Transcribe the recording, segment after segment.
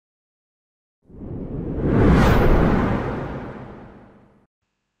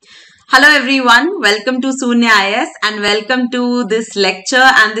Hello everyone, welcome to Sunya IAS and welcome to this lecture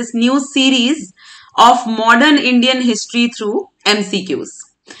and this new series of Modern Indian History through MCQs.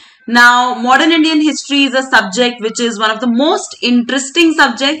 Now, Modern Indian History is a subject which is one of the most interesting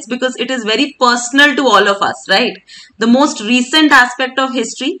subjects because it is very personal to all of us, right? The most recent aspect of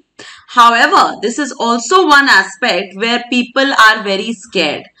history. However, this is also one aspect where people are very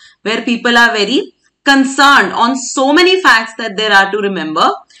scared, where people are very concerned on so many facts that there are to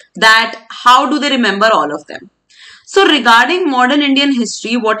remember, that how do they remember all of them. So regarding modern Indian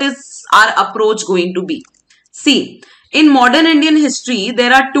history, what is our approach going to be? See, in modern Indian history,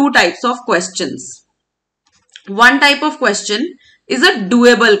 there are two types of questions. One type of question is a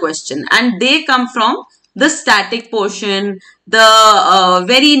doable question and they come from the static portion, the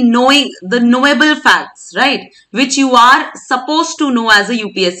knowable facts, right? Which you are supposed to know as a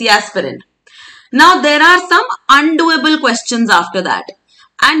UPSC aspirant. Now, there are some undoable questions after that.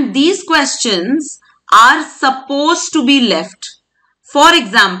 And these questions are supposed to be left. For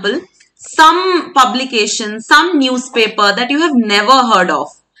example, some publication, some newspaper that you have never heard of,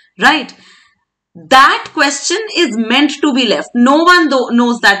 right? That question is meant to be left. No one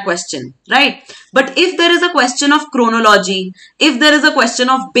knows that question, right? But if there is a question of chronology, if there is a question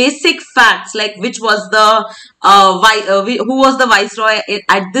of basic facts like which was the who was the viceroy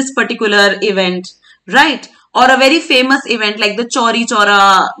at this particular event, right? Or a very famous event like the Chauri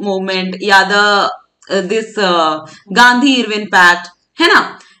Chaura movement, या this Gandhi Irwin Pact, है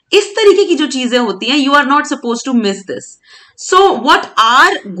ना? इस तरीके की जो चीजें होती हैं, you are not supposed to miss this. So what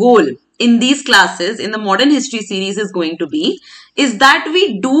our goal in these classes, in the modern history series is going to be, is that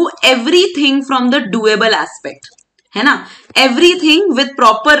we do everything from the doable aspect. है ना? Everything with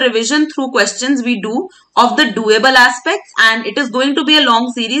proper revision through questions we do of the doable aspects, and it is going to be a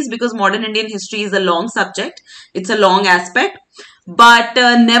long series because modern Indian history is a long subject. It's a long aspect. But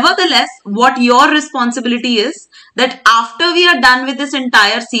nevertheless, what your responsibility is that after we are done with this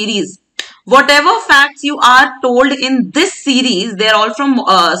entire series, whatever facts you are told in this series, they're all from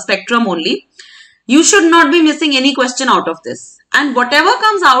Spectrum only. You should not be missing any question out of this. And whatever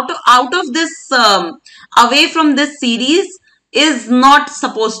comes out of this, away from this series is not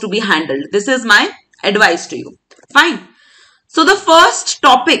supposed to be handled. This is my advice to you. Fine. So the first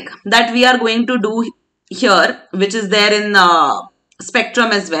topic that we are going to do here, which is there in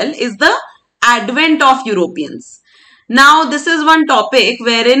Spectrum as well, is the advent of Europeans. Now, this is one topic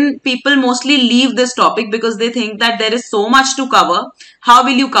wherein people mostly leave this topic because they think that there is so much to cover. How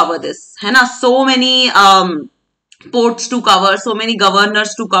will you cover this? है ना? So many ports to cover, so many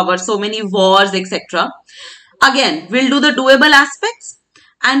governors to cover, so many wars, etc. Again, we'll do the doable aspects.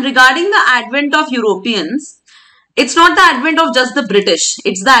 And regarding the advent of Europeans, it's not the advent of just the British,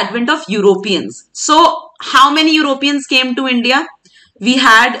 it's the advent of Europeans. So, how many Europeans came to India? We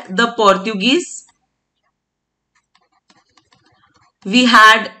had the Portuguese, we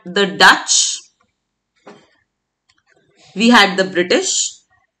had the Dutch, we had the British,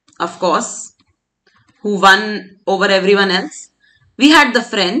 of course, who won over everyone else. We had the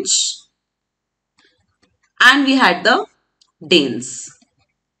French and we had the Danes.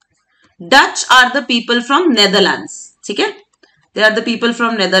 Dutch are the people from Netherlands. Okay? They are the people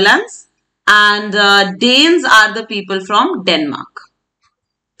from Netherlands and Danes are the people from Denmark.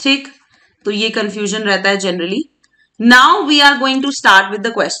 ठीक? तो ये confusion रहता है generally. Now we are going to start with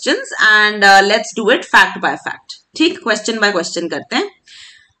the questions and let's do it fact by fact. ठीक? Question by question करते हैं.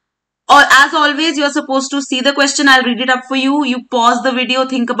 Or as always, you are supposed to see the question. I'll read it up for you. You pause the video,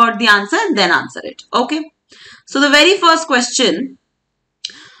 think about the answer and then answer it. Okay. So the very first question,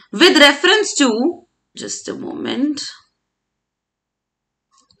 with reference to, just a moment.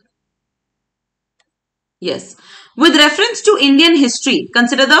 Yes. With reference to Indian history,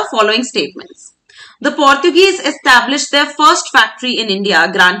 consider the following statements. The Portuguese established their first factory in India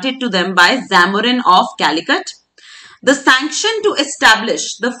granted to them by Zamorin of Calicut. The sanction to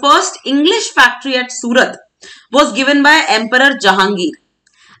establish the first English factory at Surat was given by Emperor Jahangir.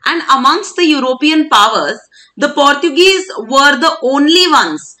 And amongst the European powers, the Portuguese were the only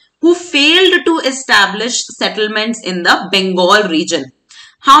ones who failed to establish settlements in the Bengal region.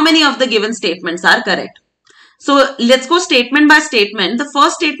 How many of the given statements are correct? So let's go statement by statement. The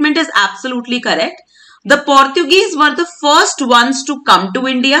first statement is absolutely correct. The Portuguese were the first ones to come to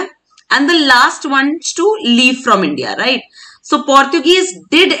India and the last ones to leave from India, right? So Portuguese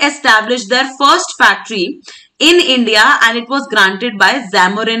did establish their first factory in India and it was granted by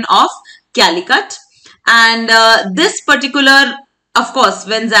Zamorin of Calicut. And this particular, of course,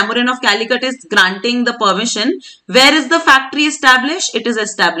 when Zamorin of Calicut is granting the permission, where is the factory established? It is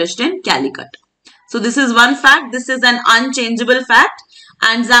established in Calicut. So this is one fact. This is an unchangeable fact.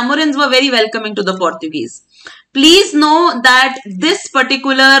 and Zamorins were very welcoming to the Portuguese. Please know that this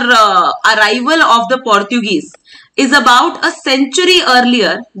particular arrival of the Portuguese is about a century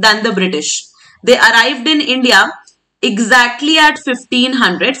earlier than the British. They arrived in India exactly at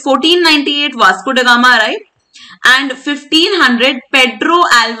 1500. 1498 Vasco da Gama arrived, and 1500 Pedro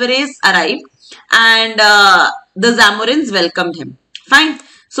Alvarez arrived, and the Zamorins welcomed him. Fine.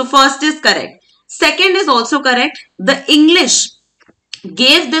 So first is correct. Second is also correct. The English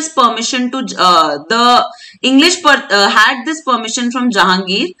gave this permission to had this permission from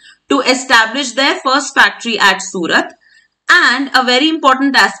Jahangir to establish their first factory at Surat. And a very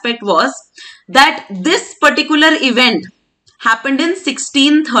important aspect was that this particular event happened in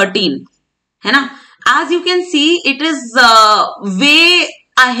 1613. है ना? As you can see, it is way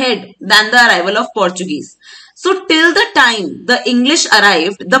ahead than the arrival of Portuguese. So till the time the English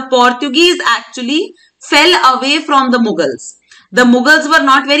arrived, the Portuguese actually fell away from the Mughals. The Mughals were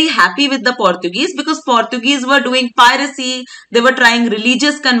not very happy with the Portuguese because Portuguese were doing piracy, they were trying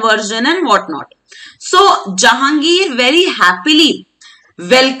religious conversion and whatnot. So Jahangir very happily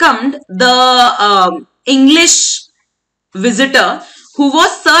welcomed the English visitor, who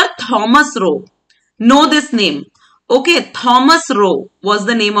was Sir Thomas Roe. Know this name. Okay, Thomas Roe was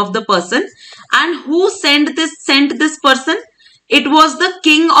the name of the person. And who sent this person? It was the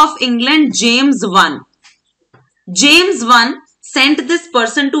King of England, James I. James I sent this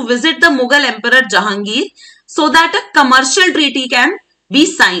person to visit the Mughal Emperor Jahangir so that a commercial treaty can be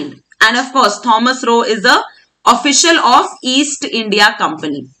signed. And of course, Thomas Roe is the official of East India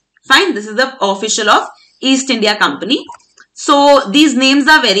Company. Fine, this is the official of East India Company. So these names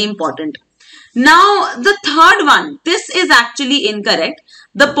are very important. Now the third one, this is actually incorrect.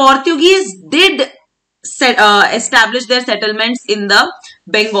 The Portuguese did establish their settlements in the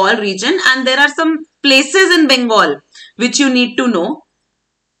Bengal region, and there are some places in Bengal which you need to know.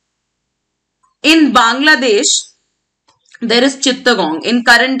 In Bangladesh, there is Chittagong in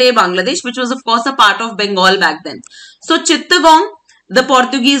current day Bangladesh, which was of course a part of Bengal back then. So Chittagong, the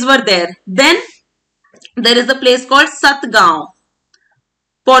Portuguese were there. Then there is a place called Satgaon.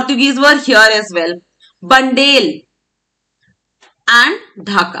 Portuguese were here as well. Bandel and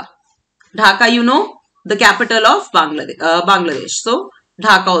Dhaka. Dhaka, you know, the capital of Bangladesh. So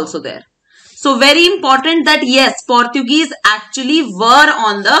Dhaka also there. So very important that yes, Portuguese actually were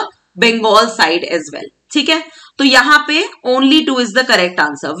on the Bengal side as well. ठीक है? तो यहाँ पे only 2 is the correct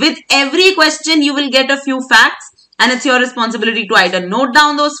answer. With every question you will get a few facts, and it's your responsibility to either note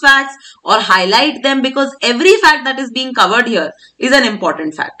down those facts or highlight them, because every fact that is being covered here is an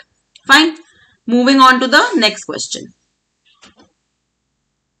important fact. Fine. Moving on to the next question.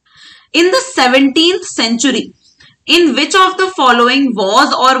 In the 17th century, in which of the following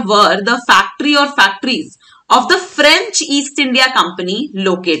was or were the factory or factories of the French East India Company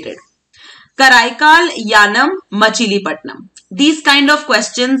located? Karaikal, Yanam, Machilipatnam. These kind of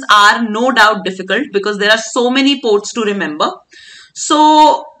questions are no doubt difficult because there are so many ports to remember.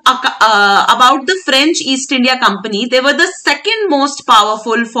 So about the French East India Company, they were the second most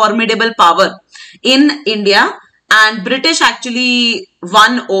powerful, formidable power in India, and British actually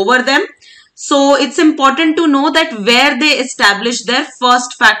won over them. So it's important to know that where they established their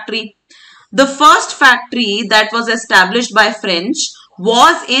first factory. The first factory that was established by French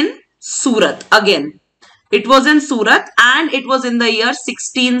was in Surat again. It was in Surat and it was in the year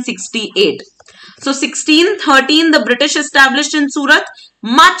 1668. So 1613 the British established in Surat.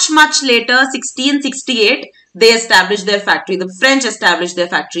 Much later, 1668, they established their factory. The French established their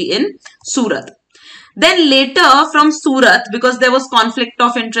factory in Surat. Then later from Surat, because there was conflict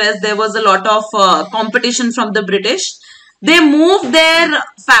of interest, there was a lot of competition from the British, they moved their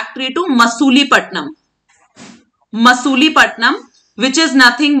factory to Masulipatam. Masulipatam, which is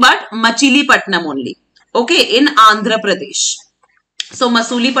nothing but Machilipatnam only. Okay, in Andhra Pradesh. So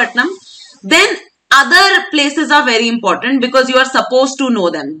Masulipatam. Then other places are very important because you are supposed to know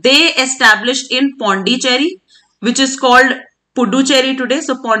them. They established in Pondicherry, which is called Puducherry today.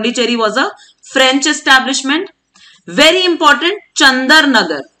 So Pondicherry was a French establishment. Very important, Chandar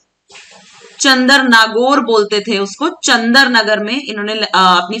Nagar. Chandar Nagaur बोलते थे उसको. चंदर नगर में इन्होंने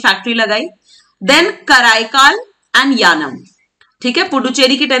अपनी factory लगाई. Then Karaikal and Yanam. ठीक है,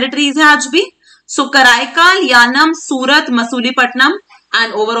 पुडुचेरी की टेरिटरीज है आज भी. सो कराईकाल, यानम, सूरत, मसूलीपट्टनम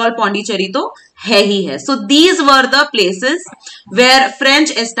एंड ओवरऑल पौंडीचेरी तो है ही है. So these were the places where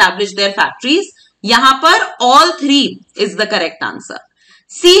French establish there factories. यहां पर all 3 is the correct answer.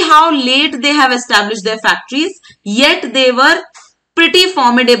 See how late they have established their factories, yet they were pretty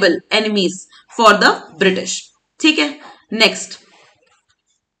formidable enemies for the British. ठीक है, next.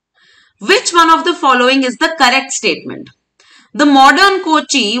 Which one of the following is the correct statement? The modern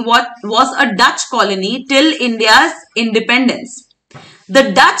Kochi was a Dutch colony till India's independence.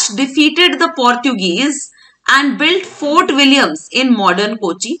 The Dutch defeated the Portuguese and built Fort Williams in modern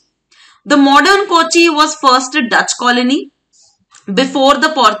Kochi. The modern Kochi was first a Dutch colony before the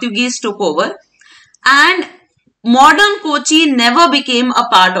Portuguese took over, and modern Kochi never became a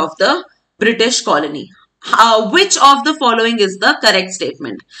part of the British colony. Which of the following is the correct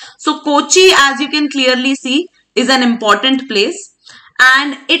statement? So Kochi, as you can clearly see, is an important place,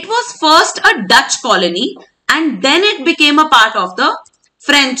 and it was first a Dutch colony and then it became a part of the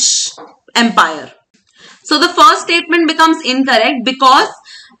French Empire. So the first statement becomes incorrect because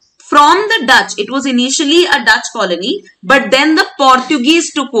from the Dutch, it was initially a Dutch colony, but then the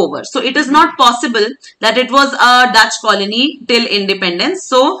Portuguese took over. So it is not possible that it was a Dutch colony till independence.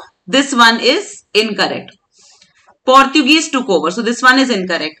 So this one is incorrect. Portuguese took over. So this one is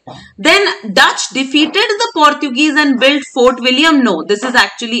incorrect. Then Dutch defeated the Portuguese and built Fort William. No, this is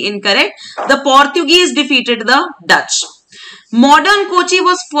actually incorrect. The Portuguese defeated the Dutch. Modern Kochi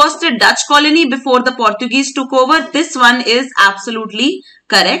was first a Dutch colony before the Portuguese took over. This one is absolutely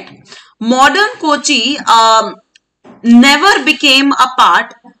correct. Modern Kochi never became a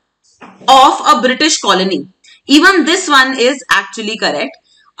part of a British colony. Even this one is actually correct.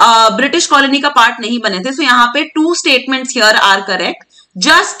 British colony का part नहीं बने थे. So यहाँ पे two statements here are correct.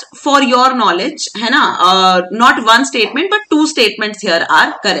 Just for your knowledge, है ना? Not one statement but two statements here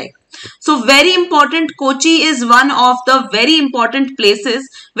are correct. So very important, Kochi is one of the very important places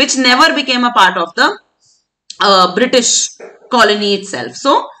which never became a part of the British colony itself.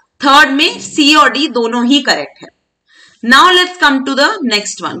 So third में C और D दोनों ही correct है. Now let's come to the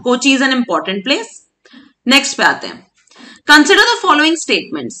next one. Kochi is an important place. Next पे आते हैं. Consider the following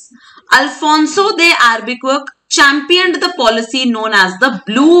statements. Alfonso de Albuquerque championed the policy known as the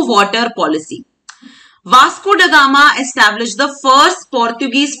Blue Water Policy. Vasco da Gama established the first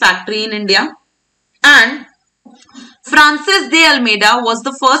Portuguese factory in India, and Francis de Almeida was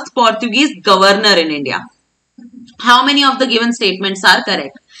the first Portuguese governor in India. How many of the given statements are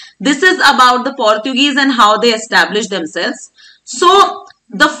correct? This is about the Portuguese and how they established themselves. So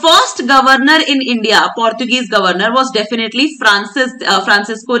the first governor in India, Portuguese governor, was definitely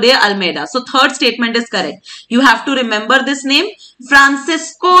Francisco de Almeida. So third statement is correct. You have to remember this name,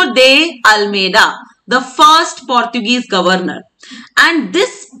 Francisco de Almeida, the first Portuguese governor. And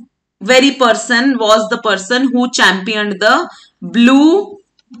this very person was the person who championed the Blue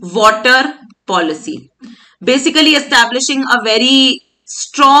Water Policy. Basically establishing a very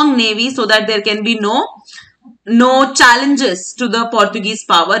strong navy so that there can be no challenges to the Portuguese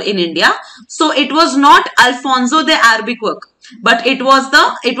power in India. So it was not Alfonso de Albuquerque, but it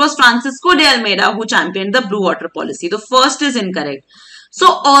was Francisco de Almeida who championed the Blue Water Policy. The first is incorrect. So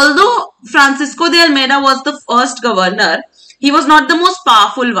although Francisco de Almeida was the first governor, he was not the most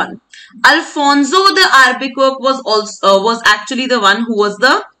powerful one. Alfonso de Albuquerque was actually the one who was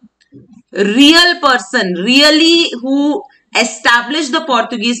the real person, really who established the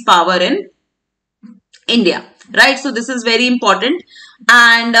Portuguese power in India, right? So this is very important.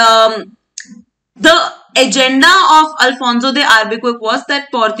 And the agenda of Alfonso de Albuquerque was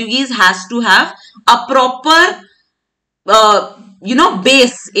that Portuguese has to have a proper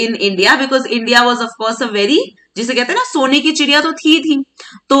base in India, because India was of course a very, जिसे कहते हैं ना, सोने की चिड़िया तो थी.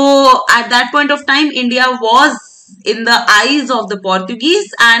 तो at that point of time India was in the eyes of the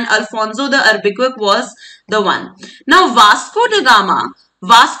Portuguese, and Alfonso de Albuquerque was the one. Now Vasco da Gama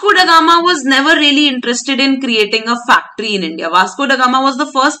was never really interested in creating a factory in India. Vasco da Gama was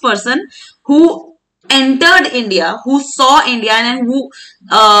the first person who entered India, who saw India, and who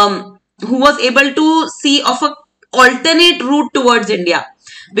was able to see of a alternate route towards India.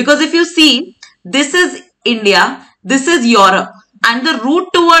 Because if you see, this is India, this is Europe, and the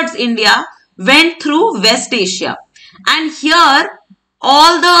route towards India went through West Asia. And here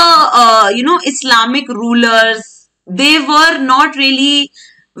all the Islamic rulers, they were not really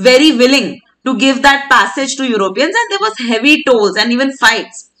very willing to give that passage to Europeans, and there was heavy tolls and even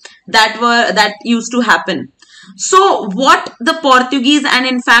fights that used to happen. So what the Portuguese and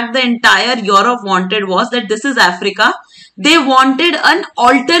in fact the entire Europe wanted was that this is Africa. They wanted an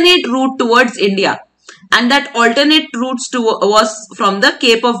alternate route towards India, and that alternate route was from the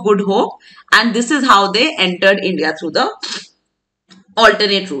Cape of Good Hope, and this is how they entered India, through the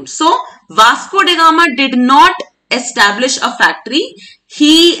alternate route. So Vasco da Gama did not establish a factory.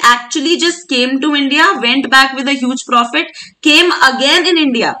 He actually just came to India, went back with a huge profit, came again in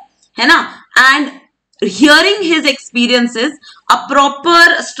India, है ना? And hearing his experiences, a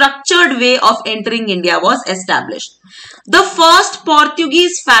proper structured way of entering India was established. The first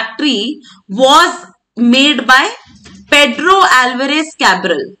Portuguese factory was made by Pedro Alvarez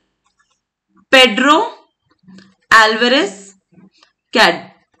Cabral. Pedro Alvarez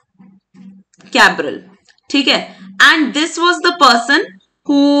Cabral. ठीक है? And this was the person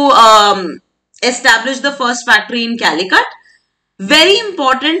who established the first factory in Calicut. Very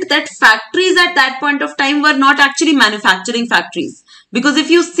important that factories at that point of time were not actually manufacturing factories. Because if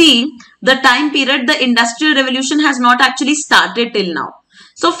you see the time period, the industrial revolution has not actually started till now.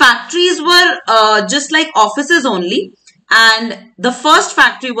 So factories were just like offices only. And the first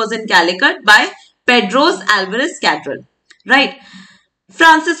factory was in Calicut by Pedro Alvarez Cabral. Right.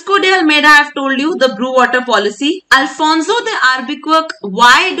 Francisco de Almeida, I have told you, the brew water policy. Alfonso de Albuquerque,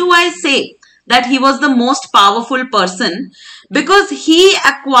 why do I say that he was the most powerful person? Because he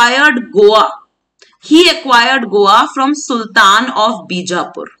acquired Goa. He acquired Goa from Sultan of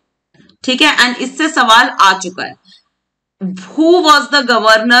Bijapur. ठीक है? And इससे सवाल आ चुका है. Who was the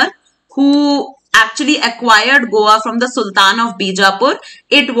governor who actually acquired Goa from the Sultan of Bijapur?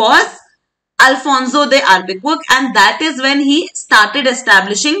 It was Alfonso de Albuquerque, and that is when he started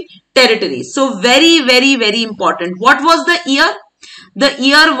establishing territories. So very, very, very important. What was the year? The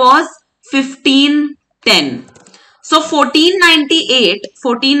year was 1510. So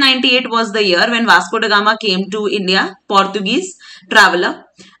 1498 was the year when Vasco da Gama came to India, Portuguese traveler.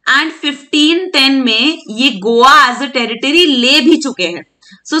 And 1510 में ये Goa as a territory ले भी चुके हैं.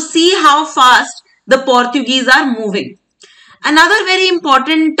 So see how fast the Portuguese are moving. Another very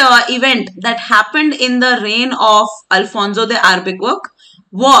important event that happened in the reign of Alfonso de Albuquerque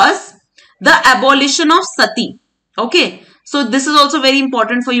was the abolition of sati. Okay. So this is also very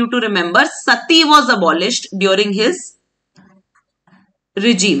important for you to remember. Sati was abolished during his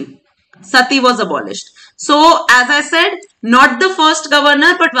regime. Sati was abolished. So as I said, not the first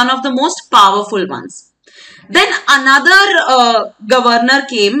governor, but one of the most powerful ones. Then another governor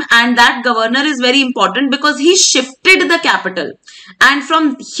came, and that governor is very important because he shifted the capital. And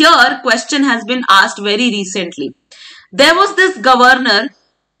from here, question has been asked very recently. There was this governor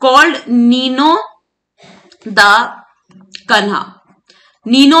called Nino da Canha.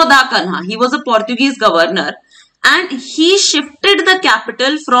 Nino da Canha. He was a Portuguese governor, and he shifted the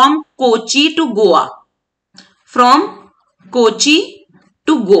capital from Kochi to Goa. From Kochi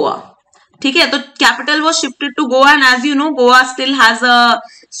to Goa. ठीक है, तो capital was shifted to Goa, and as you know, Goa still has a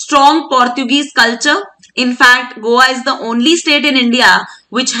strong Portuguese culture. In fact, Goa is the only state in India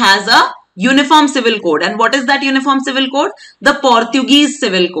which has a uniform civil code. And what is that uniform civil code? The Portuguese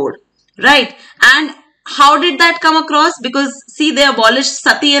civil code, right? And how did that come across? Because see, they abolished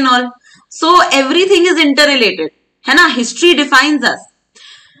sati and all. So everything is interrelated, है ना? History defines us.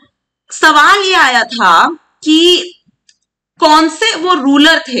 सवाल ये आया था कि कौन से वो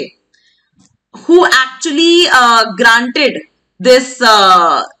रूलर थे who actually granted this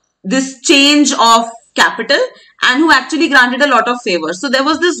change of capital and who actually granted a lot of favors. So there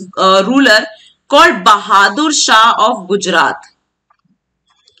was this ruler called Bahadur Shah of Gujarat.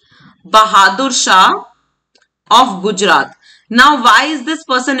 Bahadur Shah of Gujarat. Now why is this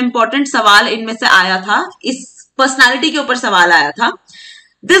person important? सवाल इनमें से आया था, इस personality के ऊपर सवाल आया था.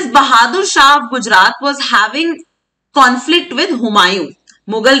 This Bahadur Shah of Gujarat was having conflict with Humayun.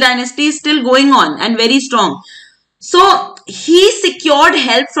 Mughal dynasty is still going on and very strong. So he secured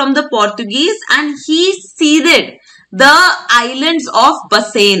help from the Portuguese and he ceded the islands of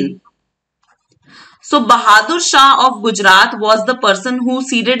Bassein. So Bahadur Shah of Gujarat was the person who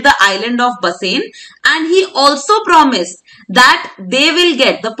ceded the island of Bassein, and he also promised that they will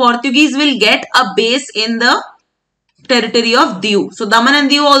get, the Portuguese will get a base in the territory of Diu. So Daman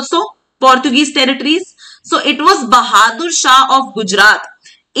and Diu also Portuguese territories. So it was Bahadur Shah of Gujarat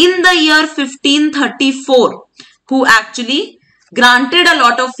in the year 1534 who actually granted a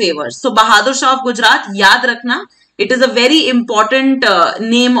lot of favors. So Bahadur Shah of Gujarat, याद रखना, it is a very important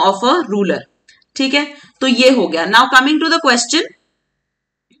name of a ruler. ठीक है, तो ये हो गया. Now coming to the question,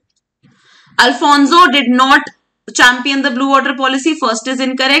 Alfonso did not champion the blue water policy. First is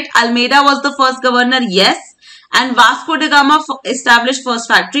incorrect. Almeida was the first governor. Yes. And Vasco da Gama established first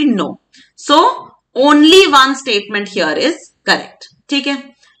factory. No. So only one statement here is correct. ठीक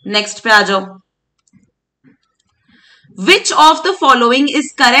है, next पे आ जाओ. Which of the following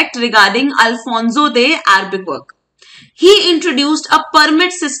is correct regarding Alfonso de Albuquerque? He introduced a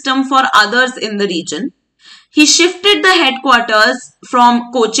permit system for others in the region. He shifted the headquarters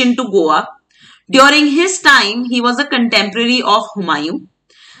from Cochin to Goa. During his time, he was a contemporary of Humayun,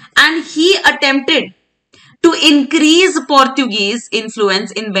 and he attempted to increase Portuguese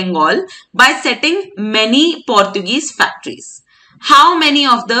influence in Bengal by setting many Portuguese factories. How many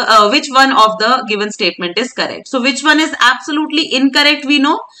of the, which one of the given statement is correct? So which one is absolutely incorrect? We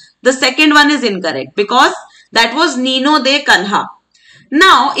know the second one is incorrect because That was Nino de Canha.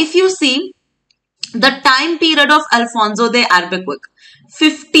 Now, if you see the time period of Alfonso de Albuquerque,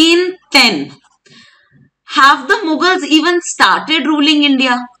 1510. Have the Mughals even started ruling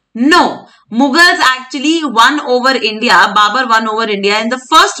India? No. Mughals actually won over India. Babur won over India in the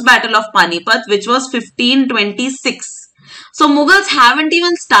first battle of Panipat, which was 1526. So Mughals haven't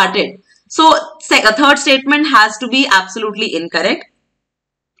even started. So a third statement has to be absolutely incorrect.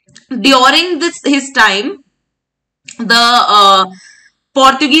 During his time, the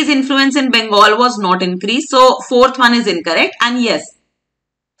Portuguese influence in Bengal was not increased. So fourth one is incorrect. And yes,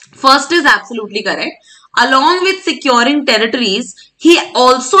 first is absolutely correct. Along with securing territories, he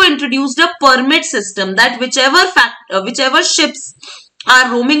also introduced a permit system that whichever ships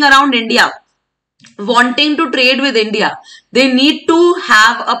are roaming around India, wanting to trade with India, they need to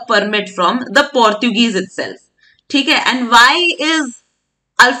have a permit from the Portuguese itself. Okay? And why is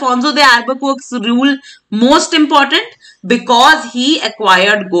Alfonso de Albuquerque's rule most important? Because he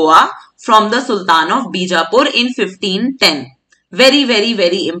acquired Goa from the Sultan of Bijapur in 1510. Very, very,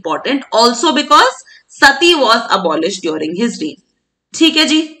 very important. Also because Sati was abolished during his reign. ठीक है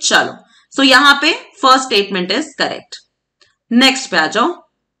जी, चलो. So यहाँ पे first statement is correct. Next पे आ जाओ.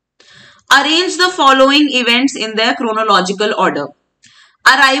 Arrange the following events in their chronological order.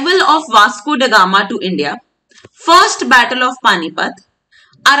 Arrival of Vasco da Gama to India. First Battle of Panipat.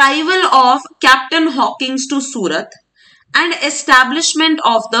 Arrival of Captain Hawkins to Surat. And establishment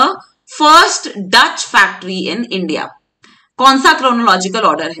of the first Dutch factory in India. कौन सा chronological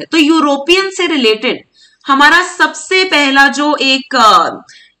order है? तो European से related हमारा सबसे पहला जो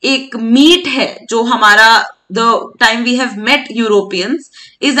एक मीट है, जो हमारा the time we have met Europeans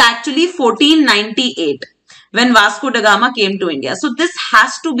is actually 1498 when Vasco da Gama came to India. So this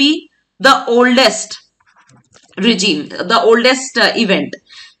has to be the oldest regime, the oldest event.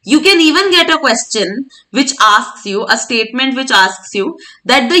 You can even get a question which asks you, a statement which asks you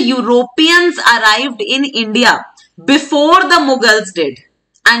that the Europeans arrived in India before the Mughals did.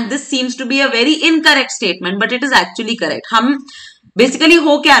 And this seems to be a very incorrect statement, but it is actually correct. हम basically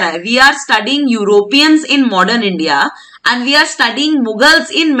हो क्या रहा है? We are studying Europeans in modern India and we are studying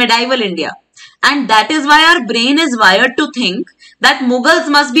Mughals in medieval India. And that is why our brain is wired to think that Mughals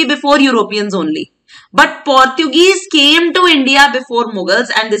must be before Europeans only. But Portuguese came to India before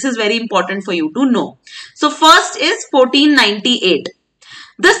Mughals, and this is very important for you to know. So first is 1498.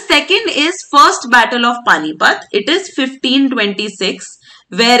 The second is First Battle of Panipat. It is 1526,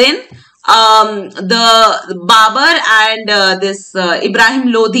 wherein the Babur and this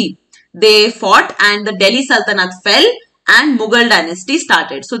Ibrahim Lodi, they fought and the Delhi Sultanate fell and Mughal dynasty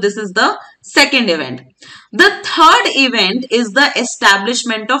started. So this is the second event. The third event is the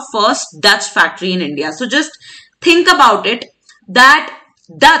establishment of first Dutch factory in India. So just think about it, that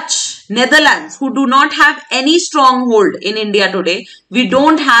Dutch, Netherlands, who do not have any stronghold in India today, we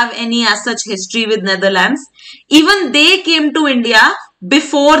don't have any as such history with Netherlands, even they came to India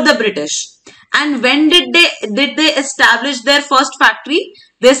before the British. And when did they establish their first factory?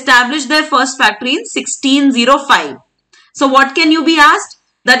 They established their first factory in 1605. So what can you be asked?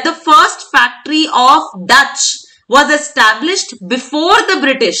 That the first factory of Dutch was established before the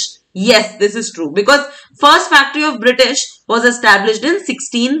British. Yes, this is true, because first factory of British was established in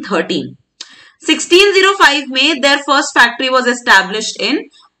 1613. 1605 में their first factory was established in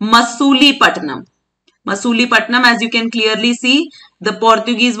Masulipatam. Masulipatam, as you can clearly see, the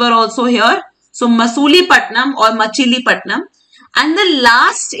Portuguese were also here. So Masulipatam or Machilipatnam. And the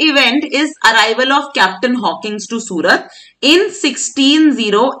last event is arrival of Captain Hawkins to Surat in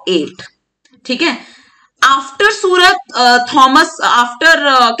 1608. ठीक है? After Surat,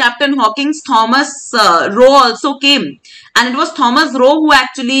 after Captain Hawkins, Thomas Roe also came, and it was Thomas Roe who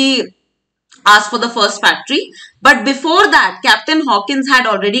actually asked for the first factory. But before that, Captain Hawkins had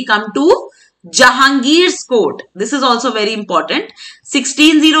already come to Jahangir's court. This is also very important.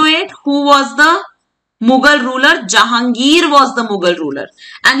 1608, who was the Mughal ruler? Jahangir was the Mughal ruler,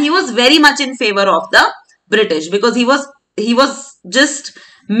 and he was very much in favor of the British because he was just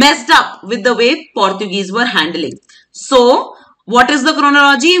messed up with the way Portuguese were handling. So what is the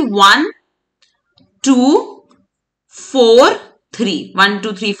chronology? 1, 2, 4, 3. 1,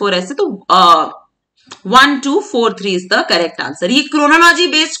 2, 3, 4 ऐसे तो 1, 2, 4, 3 is the correct answer. ये chronology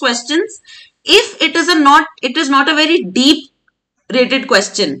based questions, if it is not a very deep rated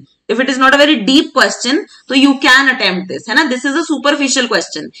question, if it is not a very deep question, so you can attempt this, है ना? This is a superficial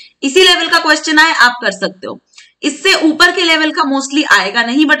question. इसी level का question आए आप कर सकते हो, इससे ऊपर के लेवल का मोस्टली आएगा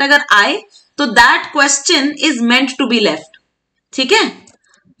नहीं, बट अगर आए तो that question is meant to be left. ठीक है?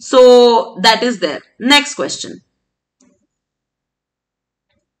 So that is there. Next question.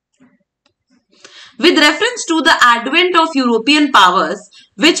 With reference to the advent of European powers,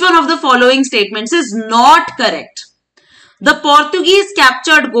 which one of the following statements is not correct? The Portuguese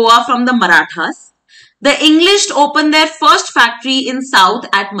captured Goa from the Marathas. The English opened their first factory in south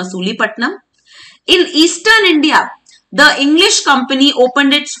at Masulipatam. In eastern India, the English company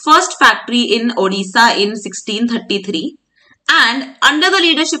opened its first factory in Odisha in 1633. And under the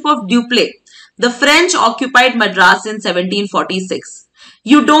leadership of Dupleix, the French occupied Madras in 1746.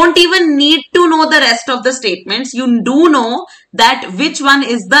 You don't even need to know the rest of the statements. You do know that which one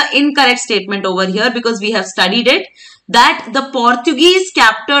is the incorrect statement over here because we have studied it. That the Portuguese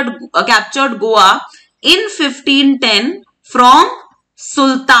captured Goa in 1510 from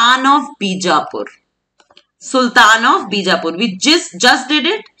Sultan of Bijapur. Sultan of Bijapur. We just did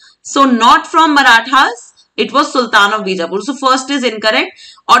it. So not from Marathas. It was Sultan of Bijapur. So first is incorrect.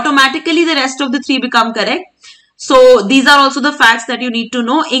 Automatically the rest of the three become correct. So these are also the facts that you need to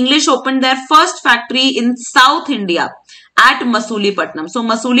know. English opened their first factory in South India at Masulipatam. So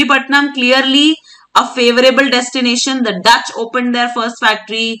Masulipatam clearly a favorable destination. The Dutch opened their first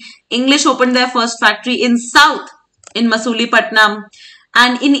factory. English opened their first factory in South in Masulipatam.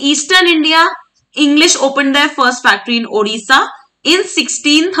 And in Eastern India, English opened their first factory in Odisha in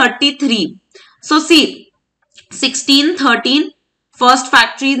 1633. So see, 1613 first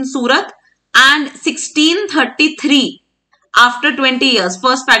factory in Surat and 1633 after 20 years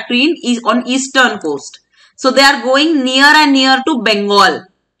first factory on eastern coast. So they are going near and near to Bengal.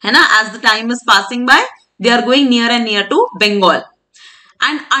 As the time is passing by, they are going near and near to Bengal.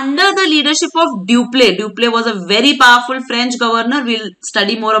 And under the leadership of Dupleix, Dupleix was a very powerful French governor. We'll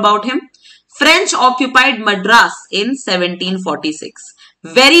study more about him. French occupied Madras in 1746.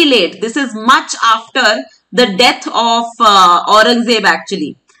 Very late. This is much after the death of Aurangzeb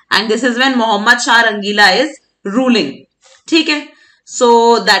actually. And this is when Muhammad Shah Rangila is ruling. Okay?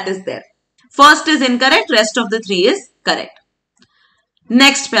 So that is there. First is incorrect. Rest of the three is correct.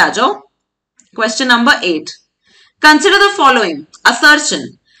 Next pe aa jao. Question number 8. Consider the following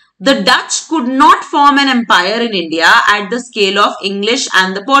assertion. The Dutch could not form an empire in India at the scale of English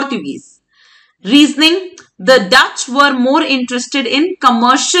and the Portuguese. Reasoning. The Dutch were more interested in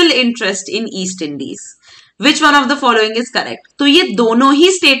commercial interest in East Indies. Which one of the following is correct? तो ये दोनों ही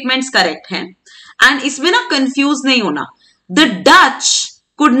statements correct हैं. And इसमें ना confuse नहीं होना. The Dutch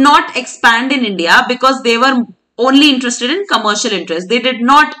could not expand in India because they were only interested in commercial interest. They did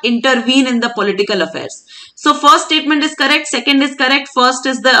not intervene in the political affairs. So first statement is correct. Second is correct.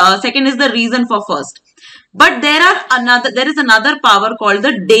 Second is the reason for first. But there is another power called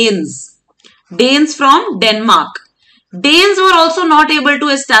the Danes. Danes from Denmark. Danes were also not able to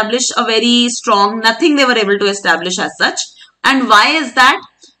establish a very strong, nothing they were able to establish as such. And why is that?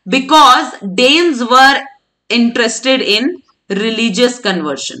 Because Danes were interested in religious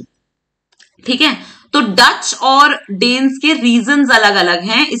conversion. ठीक है? तो Dutch और dense के reasons अलग अलग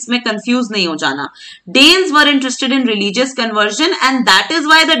हैं, इसमें confuse नहीं हो जाना. Dense were interested in religious conversion and that is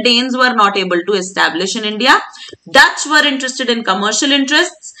why the dense were not able to establish in India. Dutch were interested in commercial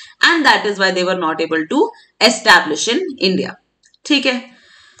interests and that is why they were not able to establish in India. ठीक है?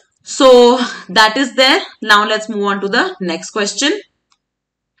 So that is there. Now let's move on to the next question.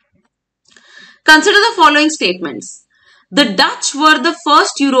 Consider the following statements. The Dutch were the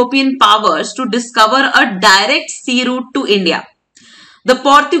first European powers to discover a direct sea route to India. The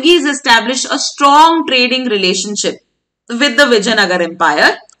Portuguese established a strong trading relationship with the Vijayanagar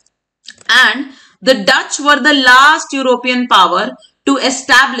Empire, and the Dutch were the last European power to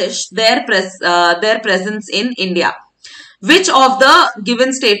establish their presence in India. Which of the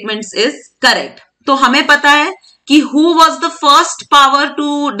given statements is correct? तो हमें पता है कि who was the first power to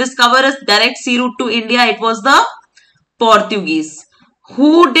discover a direct sea route to India? It was the Portuguese.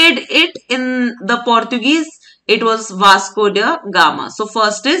 Who did it in the Portuguese? It was Vasco da Gama. So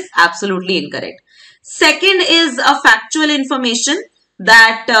first is absolutely incorrect. Second is a factual information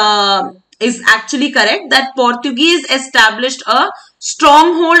that is actually correct, that Portuguese established a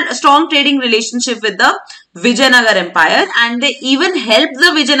strong trading relationship with the Vijayanagar Empire, and they even helped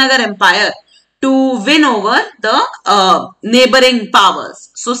the Vijayanagar Empire to win over the neighboring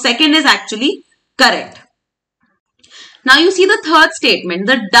powers. So second is actually correct. Now you see the third statement.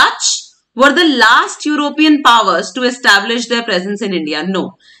 The Dutch were the last European powers to establish their presence in India.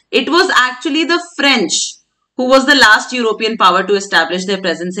 No, it was actually the French who was the last European power to establish their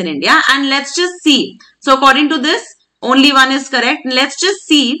presence in India. And let's just see. So according to this, only one is correct. Let's just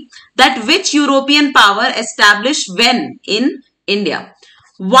see that which European power established when in India.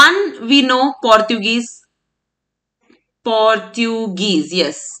 One, we know Portuguese. Portuguese,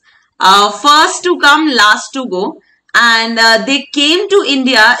 yes. First to come, last to go. and they came to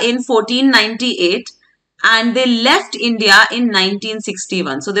India in 1498 and they left India in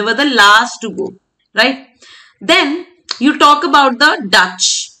 1961. So they were the last to go, right? Then you talk about the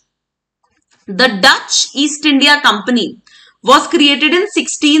Dutch. The Dutch East India Company was created in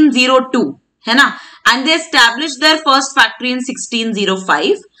 1602, है ना? And they established their first factory in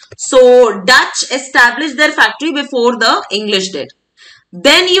 1605. So Dutch established their factory before the English did.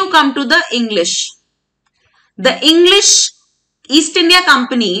 Then you come to the English. The English East India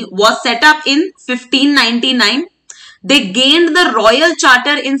Company was set up in 1599. They gained the Royal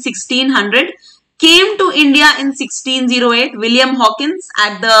Charter in 1600. Came to India in 1608, William Hawkins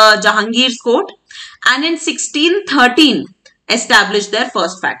at the Jahangir's court, and in 1613 established their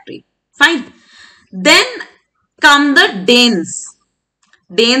first factory. Fine. Then come the Danes.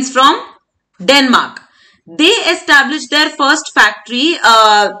 Danes from Denmark. They established their first factory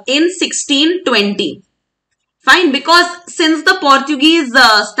in 1620. Fine, because since the Portuguese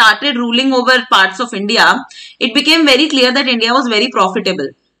started ruling over parts of India, it became very clear that India was very profitable.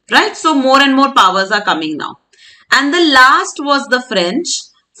 Right? So more and more powers are coming now. And the last was the French.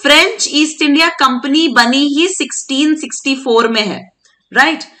 French East India Company bani hi 1664 mein hai.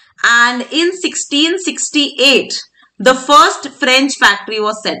 Right? And in 1668, the first French factory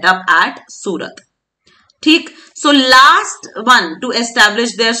was set up at Surat. Theek? So last one to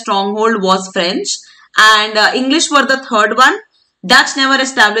establish their stronghold was French, and English were the third one. Dutch never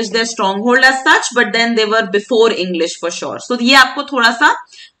established their stronghold as such, but then they were before English for sure. So ये आपको थोड़ा सा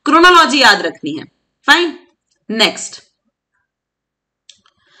chronology याद रखनी है. Fine. Next.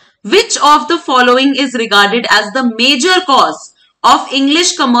 Which of the following is regarded as the major cause of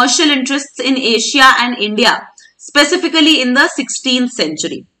English commercial interests in Asia and India, specifically in the 16th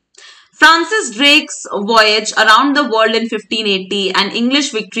century? Francis Drake's voyage around the world in 1580 and English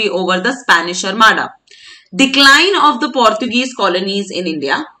victory over the Spanish Armada. Decline of the Portuguese colonies in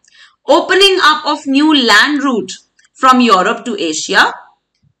India. Opening up of new land route from Europe to Asia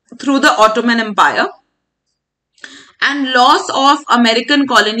through the Ottoman Empire, and loss of American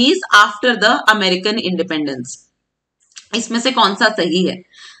colonies after the American independence. इसमें से कौन सा सही है?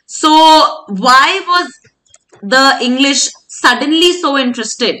 So why was the English suddenly so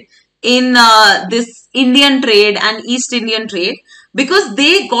interested in this Indian trade and East Indian trade? Because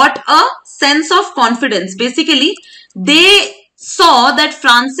they got a sense of confidence. Basically, they saw that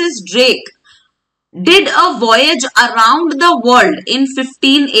Francis Drake did a voyage around the world in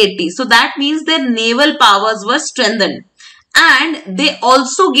 1580. So that means their naval powers were strengthened. And they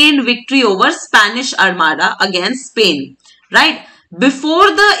also gained victory over Spanish Armada against Spain. Right?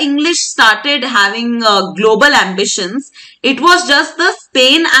 Before the English started having global ambitions, it was just the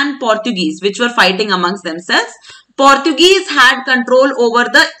Spain and Portuguese which were fighting amongst themselves. Portuguese had control over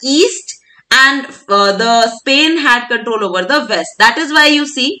the east and the Spain had control over the west. That is why you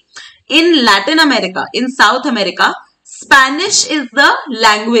see in Latin America, in South America, Spanish is the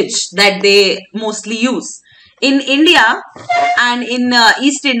language that they mostly use. In India and in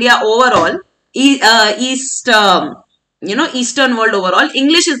East India overall, Eastern world overall,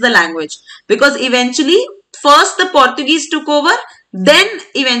 English is the language. Because eventually, first the Portuguese took over, then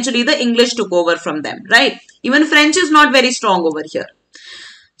eventually the English took over from them, right? Even French is not very strong over here.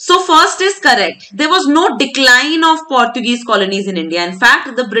 So first is correct. There was no decline of Portuguese colonies in India. In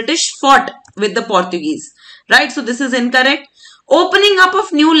fact, the British fought with the Portuguese, right? So this is incorrect. Opening up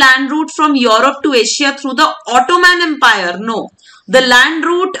of new land route from Europe to Asia through the Ottoman Empire. No, the land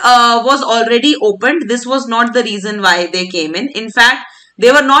route was already opened. This was not the reason why they came in. In fact,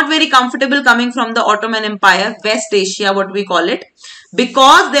 they were not very comfortable coming from the Ottoman Empire, West Asia, what we call it,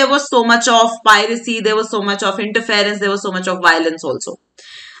 because there was so much of piracy, there was so much of interference, there was so much of violence also.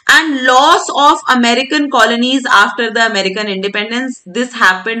 And loss of American colonies after the American independence. This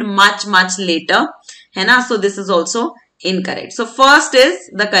happened much later. है ना? So this is also incorrect. So first is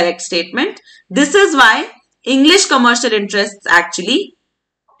the correct statement. This is why English commercial interests actually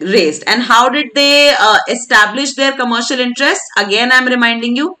raised. And how did they establish their commercial interests? Again, I am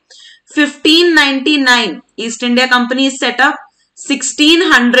reminding you, 1599 East India Company is set up.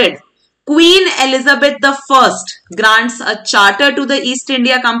 1600 Queen Elizabeth I grants a charter to the East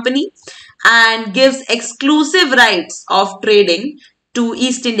India Company and gives exclusive rights of trading to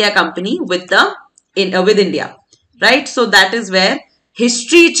East India Company with India, right? So that is where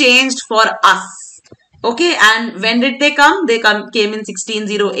history changed for us. Okay, and when did they come? They came in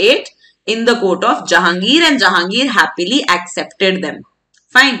 1608 in the court of Jahangir, and Jahangir happily accepted them.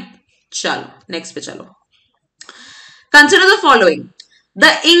 Fine. Chalo, next pe chalo. Consider the following. The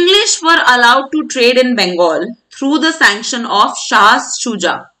English were allowed to trade in Bengal through the sanction of Shah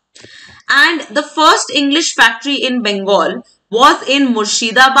Shuja. and the first English factory in Bengal was in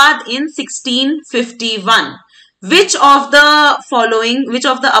Murshidabad in 1651. Which of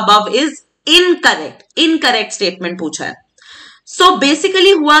the above is incorrect? Incorrect statement पूछा है. So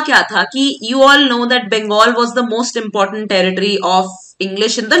basically हुआ क्या था कि you all know that Bengal was the most important territory of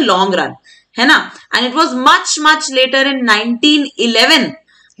English in the long run, है ना? And it was much later in 1911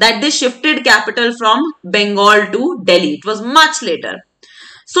 that they shifted capital from Bengal to Delhi. It was much later.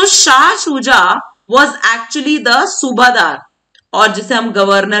 So Shah Shuja was actually the Subadar, और जिसे हम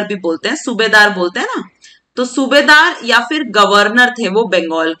governor भी बोलते हैं, सूबेदार बोलते हैं ना, तो सूबेदार या फिर गवर्नर थे वो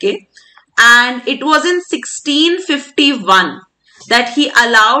बंगाल के. And it was in 1651 that he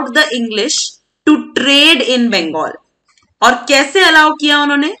allowed the English to trade in Bengal. और कैसे अलाउ किया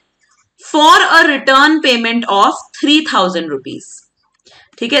उन्होंने? For a return payment of 3000 rupees.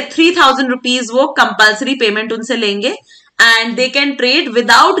 ठीक है, 3000 rupees वो कंपल्सरी पेमेंट उनसे लेंगे and they can trade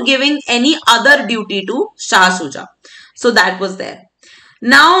without giving any other duty to Shah Shuja. So that was there.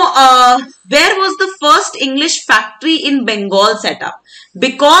 Now, where was the first English factory in Bengal set up?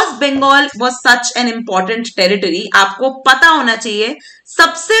 Because Bengal was such an important territory, आपको पता होना चाहिए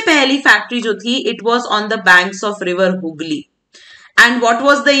सबसे पहली factory जो थी, it was on the banks of river Hooghly. And what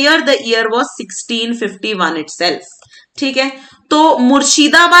was the year? The year was 1651 itself. ठीक है, तो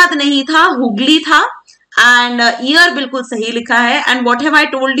मुर्शिदाबाद नहीं था, हुगली था. And year बिल्कुल सही लिखा है. And what have I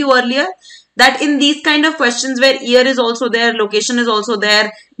told you earlier? That in these kind of questions where year is also there, location is also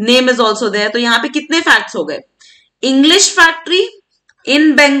there, name is also there, तो यहाँ पे कितने facts हो गए? English factory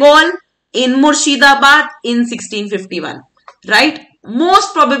in Bengal, in Murshidabad, in 1651, right?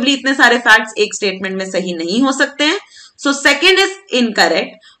 Most probably इतने सारे facts एक statement में सही नहीं हो सकते हैं. So second is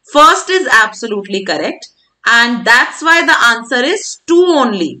incorrect, first is absolutely correct, and that's why the answer is 2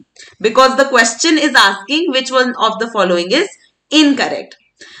 only, because the question is asking which one of the following is incorrect.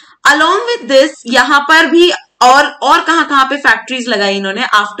 Along with this, यहाँ पर भी और कहाँ पे फैक्ट्रीज लगाई इन्होंने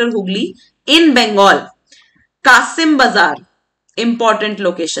after Hooghly इन बंगाल? कासिम बाजार important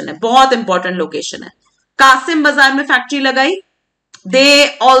location है, बहुत इंपॉर्टेंट लोकेशन है. कासिम बाजार में फैक्ट्री लगाई.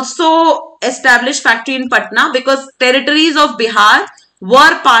 They also establish factory in Patna because territories of Bihar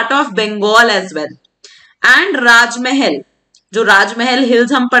were part of Bengal as well. And राजमहल, जो राजमहल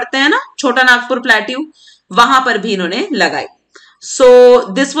हिल्स हम पढ़ते हैं ना, छोटा नागपुर प्लेट्यू, वहां पर भी इन्होंने लगाई. So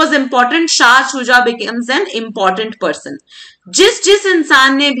this was important. Shah Shuja becomes an important person. जिस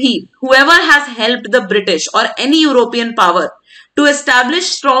इंसान ने भी, whoever has helped the British or any European power to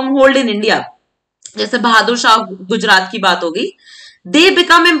establish stronghold in India, जैसे बहादुर शाह गुजरात की बात होगी, they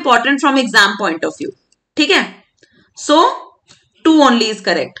become important from exam point of view. ठीक है? So 2 only is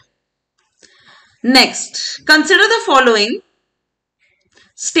correct. Next, consider the following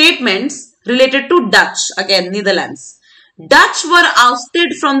statements related to Dutch, again Netherlands. Dutch were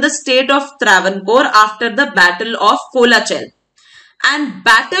ousted from the state of Travancore after the Battle of Kolachel, and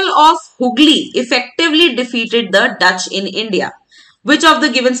Battle of Hooghly effectively defeated the Dutch in India. Which of the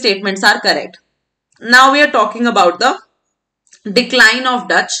given statements are correct? Now we are talking about the decline of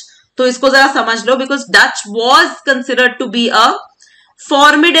Dutch. तो इसको जरा समझ लो, because Dutch was considered to be a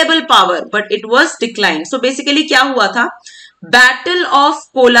formidable power, but it was declined. So basically क्या हुआ था? Battle of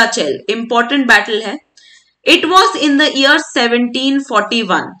Kolachel, important battle है. It was in the year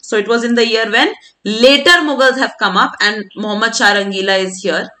 1741. So it was in the year when later Mughals have come up and Muhammad Shah Rangila is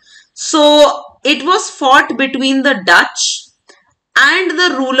here. So it was fought between the Dutch and the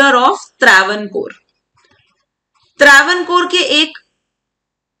ruler of Travancore. Travancore के एक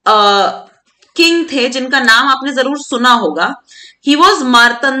king थे जिनका नाम आपने जरूर सुना होगा. He was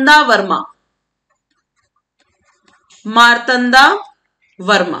Martanda Verma. Martanda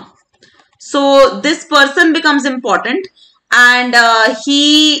Verma. So this person becomes important and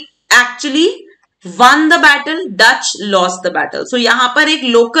he actually won the battle. Dutch lost the battle. So यहाँ पर एक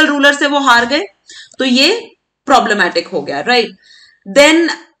local ruler से वो हार गए, तो ये problematic हो गया, right? Then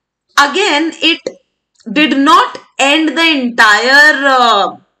again it did not end the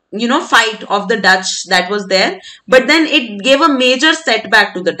entire fight of the Dutch that was there, but then it gave a major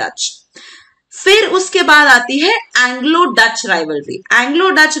setback to the Dutch. फिर उसके बाद आती है Anglo Dutch rivalry. Anglo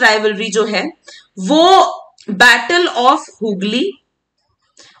Dutch rivalry जो है वो battle of Hooghly,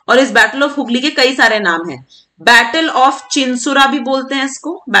 और इस बैटल ऑफ हुगली के कई सारे नाम हैं. बैटल ऑफ चिंसुरा भी बोलते हैं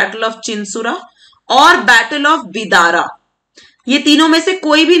इसको, बैटल ऑफ चिंसुरा, और बैटल ऑफ बिदारा. ये तीनों में से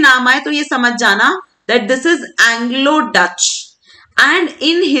कोई भी नाम आए तो ये समझ जाना that this is Anglo Dutch. And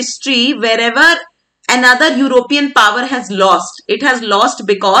in history wherever another European power has lost, it has lost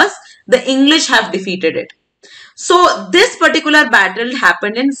because the English have defeated it. So this particular battle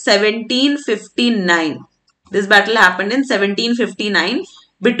happened in 1759. This battle happened in 1759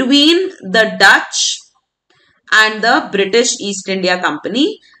 between the Dutch and the British East India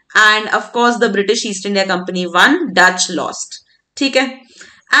Company. And of course, the British East India Company won, Dutch lost. Okay?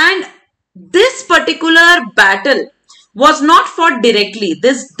 And this particular battle was not fought directly.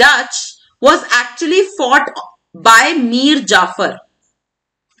 This Dutch was actually fought by Mir Jafar.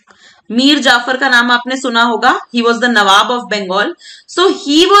 Mir Jafar का नाम आपने सुना होगा. He was the Nawab of Bengal. So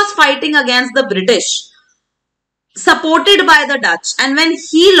he was fighting against the British, supported by the Dutch. And when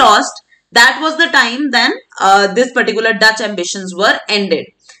he lost, that was the time then this particular Dutch ambitions were ended.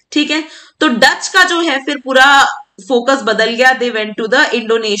 ठीक है. तो Dutch का जो है फिर पूरा focus बदल गया. They went to the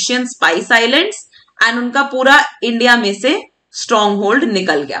Indonesian Spice Islands and उनका पूरा इंडिया में से stronghold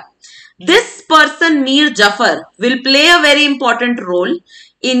निकल गया. This person Mir Jafar will play a very important role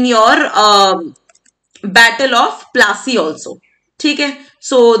in your battle of Plassey also. ठीक है.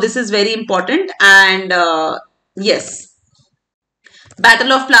 So this is very important. And yes,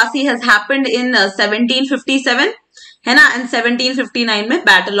 Battle of Plassey has happened in 1757. है ना. And 1759 में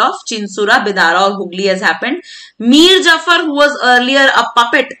Battle of Chinsura, Bidara और Hooghly has happened. Mir Jafar, who was earlier a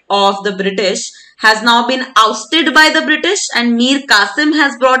puppet of the British, has now been ousted by the British and Mir Qasim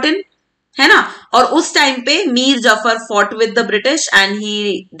has brought in. है ना. और उस time पे Mir Jafar fought with the British and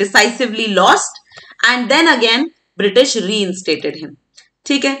he decisively lost. And then again British reinstated him.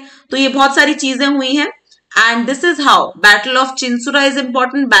 ठीक है. तो ये बहुत सारी चीजें हुई हैं. And this is how Battle of Chinsura is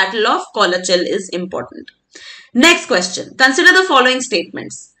important. Battle of Kolachel is important. Next question. Consider the following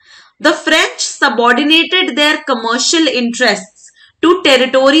statements. The French subordinated their commercial interests to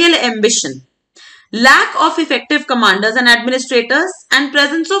territorial ambition. Lack of effective commanders and administrators and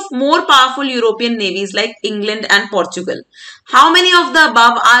presence of more powerful European navies like England and Portugal. How many of the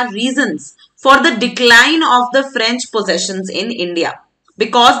above are reasons for the decline of the French possessions in India?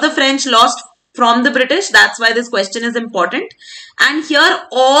 Because the French lost from the British, that's why this question is important. And here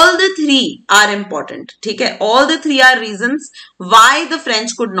all the three are important. Okay? All the three are reasons why the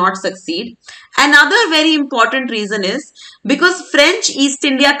French could not succeed. Another very important reason is because French East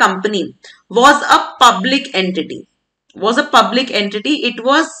India Company was a public entity. It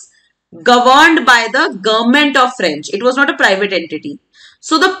was governed by the government of French. It was not a private entity.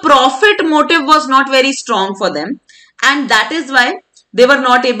 So the profit motive was not very strong for them. And that is why they were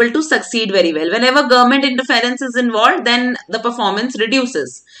not able to succeed very well. Whenever government interference is involved, then the performance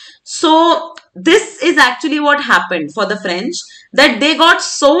reduces. So this is actually what happened for the French, that they got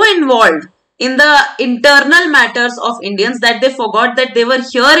so involved in the internal matters of Indians that they forgot that they were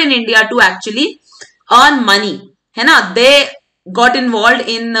here in India to actually earn money. है ना? They got involved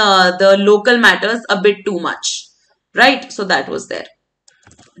in the local matters a bit too much. Right? So that was there.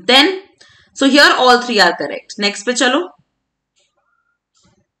 Then, so here all three are correct. Next pe chalo.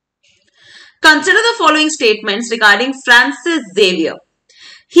 Consider the following statements regarding Francis Xavier.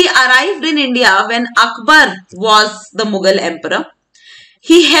 He arrived in India when Akbar was the Mughal emperor.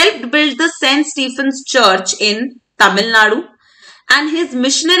 He helped build the St. Stephen's Church in Tamil Nadu, and his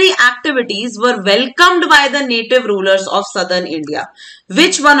missionary activities were welcomed by the native rulers of southern India.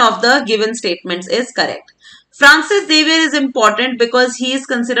 Which one of the given statements is correct? Francis Xavier is important because he is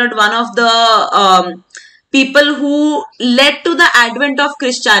considered one of the people who led to the advent of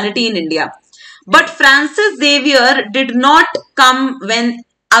Christianity in India. But Francis Xavier did not come when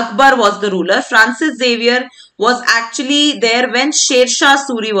Akbar was the ruler. Francis Xavier was actually there when Sher Shah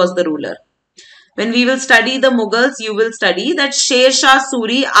Suri was the ruler. When we will study the Mughals, you will study that Sher Shah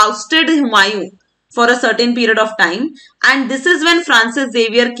Suri ousted Humayun for a certain period of time. And this is when Francis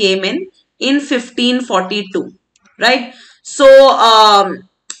Xavier came in 1542. Right? So,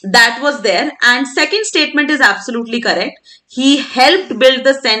 that was there. And second statement is absolutely correct. He helped build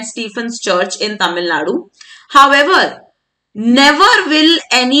the St. Stephen's Church in Tamil Nadu. However, never will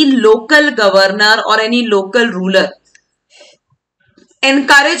any local governor or any local ruler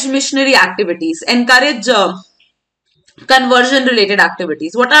encourage missionary activities, encourage conversion related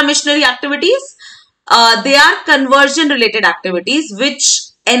activities. What are missionary activities? They are conversion related activities which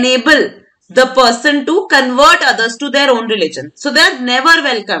enable the person to convert others to their own religion. So they are never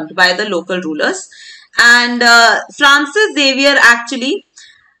welcomed by the local rulers. And Francis Xavier actually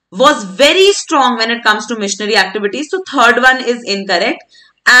was very strong when it comes to missionary activities. So third one is incorrect.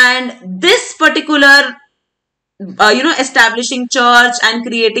 And this particular, establishing church and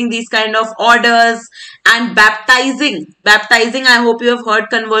creating these kind of orders and baptizing, I hope you have heard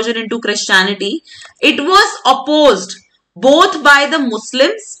conversion into Christianity. It was opposed both by the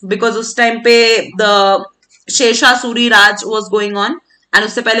Muslims, because us time pe the Sher Shah Suri Raj was going on and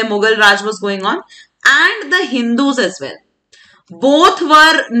usse pehle Mughal Raj was going on, and the Hindus as well. Both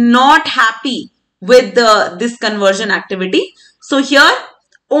were not happy with this conversion activity. So here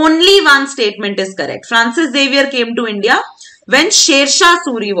only one statement is correct. Francis Xavier came to India when Sher Shah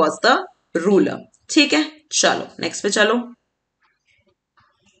Suri was the ruler. ठीक है, चलो next पे चलो.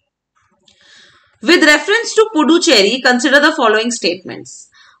 With reference to Puducherry, consider the following statements.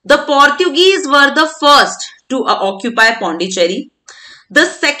 The Portuguese were the first to occupy Pondicherry. The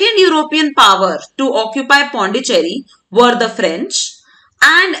second European power to occupy Pondicherry were the French.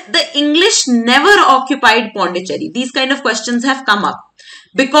 And the English never occupied Pondicherry. These kind of questions have come up.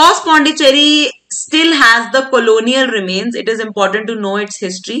 Because Pondicherry still has the colonial remains, it is important to know its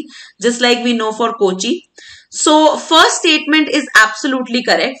history, just like we know for Kochi. So, first statement is absolutely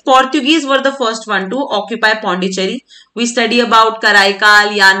correct. Portuguese were the first one to occupy Pondicherry. We study about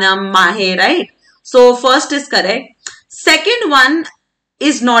Karaikal, Yanam, Mahe, right? So, first is correct. Second one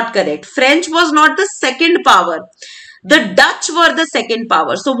is not correct. French was not the second power. The Dutch were the second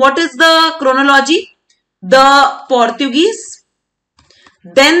power. So, what is the chronology? The Portuguese,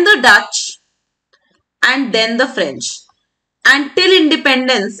 then the Dutch, and then the French. Until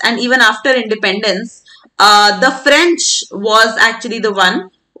independence and even after independence, the French was actually the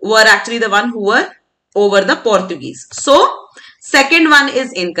one who were over the Portuguese. So, second one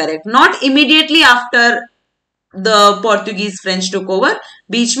is incorrect. Not immediately after the Portuguese French took over,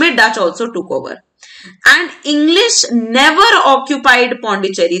 beech mein Dutch also took over. And English never occupied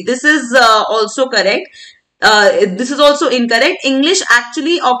Pondicherry. This is also correct. This is also incorrect. English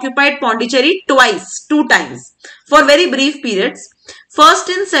actually occupied Pondicherry twice, 2 times, for very brief periods. First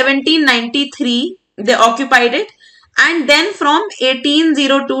in 1793, they occupied it, and then from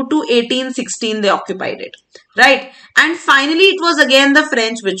 1802 to 1816 they occupied it, right? And finally it was again the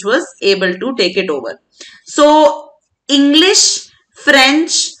French which was able to take it over. So English,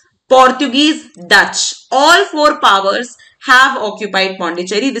 French, Portuguese, Dutch, all 4 powers have occupied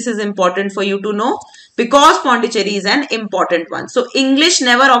Pondicherry. This is important for you to know because Pondicherry is an important one. So English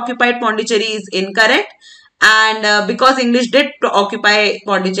never occupied Pondicherry is incorrect. And because English did occupy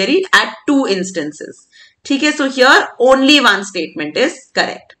Pondicherry at 2 instances. Okay, so here only one statement is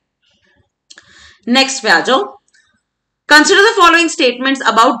correct. Next पे आ जाओ. Consider the following statements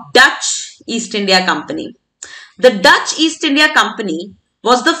about Dutch East India Company. The Dutch East India Company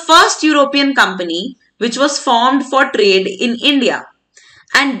was the first European company which was formed for trade in India.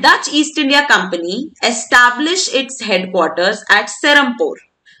 And Dutch East India Company established its headquarters at Serampore.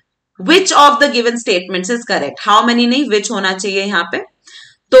 Which of the given statements is correct? How many नहीं, which होना चाहिए यहाँ पे?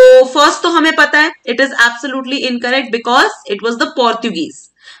 तो first तो हमें पता है, it is absolutely incorrect because it was the Portuguese.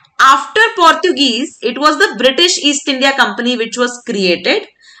 After Portuguese, it was the British East India Company which was created,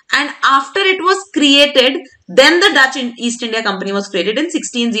 and after it was created, then the Dutch East India Company was created in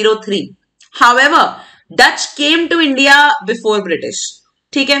 1603. However, Dutch came to India before British.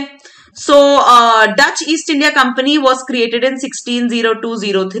 ठीक है? So, Dutch East India Company was created in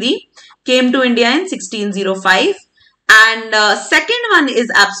 1602-03, came to India in 1605, and second one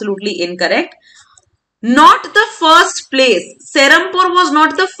is absolutely incorrect. Not the first place. Serampore was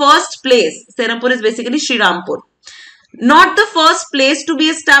not the first place. Serampore is basically Srirampur. Not the first place to be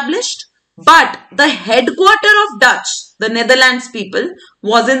established, but the headquarter of Dutch, the Netherlands people,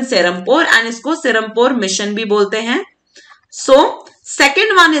 was in Serampore, and इसको Serampore mission भी बोलते हैं. So,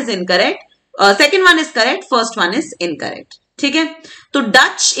 second one is incorrect. Second one is correct. First one is incorrect. ठीक है? तो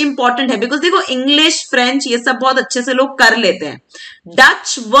Dutch important है because देखो English, French ये सब बहुत अच्छे से लोग कर लेते हैं.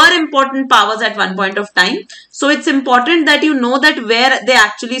 Dutch were important powers at one point of time. So it's important that you know that where they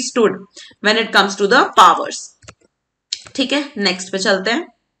actually stood when it comes to the powers. ठीक है? Next पे चलते हैं.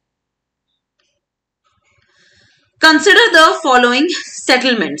 Consider the following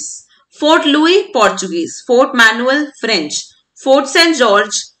settlements. Fort Louis, Portuguese. Fort Manuel, French. Fort St.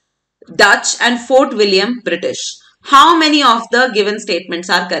 George, Dutch, and Fort William, British. How many of the given statements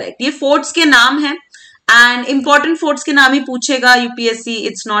are correct? ये forts के नाम हैं and important forts के नाम ही पूछेगा UPSC.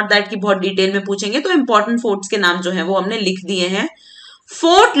 It's not that कि बहुत detail में पूछेंगे, तो important forts के नाम जो हैं वो हमने लिख दिए हैं.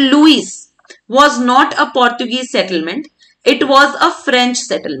 Fort Louis was not a Portuguese settlement. It was a French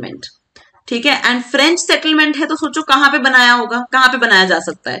settlement. ठीक है? And French settlement है तो सोचो कहाँ पे बनाया होगा, कहाँ पे बनाया जा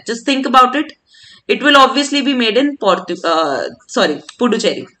सकता है. Just think about it. It will obviously be made in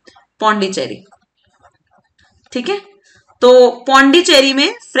Puducherry, Pondicherry. ठीक है? तो पौंडीचेरी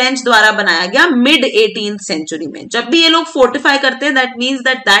में फ्रेंच द्वारा बनाया गया मिड 18th सेंचुरी में. जब भी ये लोग फोर्टिफाई करते हैं, that means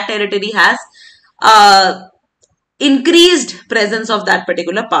that territory has increased presence of that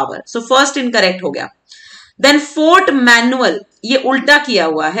particular power. So first incorrect हो गया. देन फोर्ट मैनुअल, ये उल्टा किया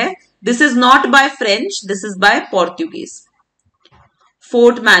हुआ है. This is not by French, this is by Portuguese.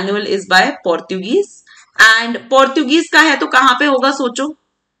 Fort manual is by Portuguese and Portuguese का है तो कहां पे होगा सोचो.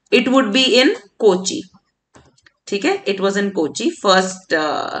 It would be in Kochi. ठीक है, it was in Kochi,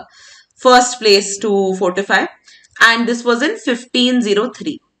 first place to fortify, and this was in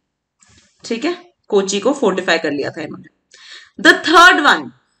 1503. ठीक है, कोची को फोर्टिफाई कर लिया था इन्होंने. The third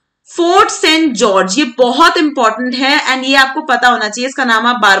one, fort Saint George, ये बहुत इंपॉर्टेंट है एंड ये आपको पता होना चाहिए, इसका नाम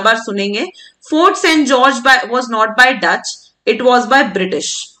आप बार बार सुनेंगे. Fort Saint George was not by Dutch, it was by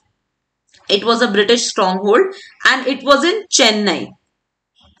British. It was a British stronghold and it was in Chennai,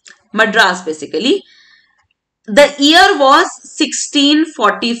 Madras basically. The year was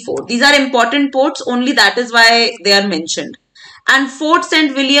 1644. These are important ports, only that is why they are mentioned. And Fort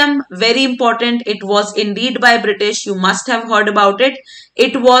St. William, very important. It was indeed by British. You must have heard about it.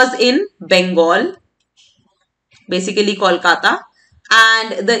 It was in Bengal, basically Kolkata.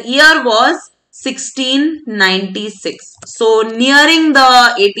 And the year was 1696. So nearing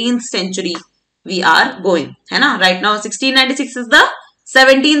the 18th century we are going. है ना? Right now 1696 is the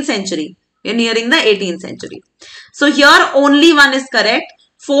 17th century. We are nearing the 18th century. So here only one is correct.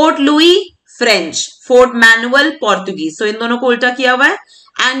 Fort Louis, French. Fort Manuel, Portuguese. So इन दोनों को उल्टा किया हुआ है.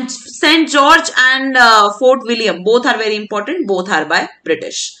 And St. George and Fort William, both are very important. Both are by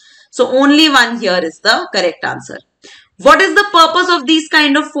British. So only one here is the correct answer. What is the purpose of these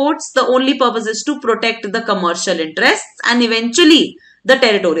kind of forts? The only purpose is to protect the commercial interests and eventually the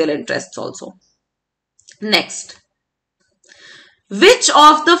territorial interests also. Next. Which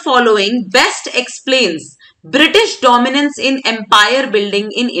of the following best explains British dominance in empire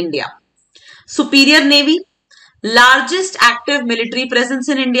building in India? Superior navy, largest active military presence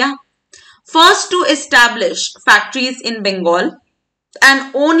in India, first to establish factories in Bengal,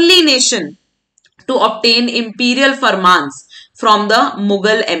 and only nation to obtain imperial फरमान्स from the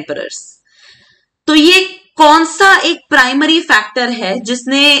Mughal emperors. तो ये कौन सा एक primary factor है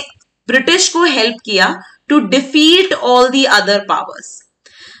जिसने British को help किया to defeat all the other powers?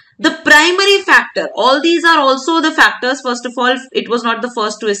 The primary factor, all these are also the factors. First of all, it was not the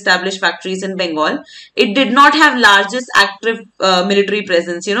first to establish factories in Bengal. It did not have largest active military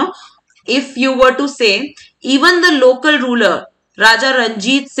presence. You know, if you were to say, even the local ruler, Raja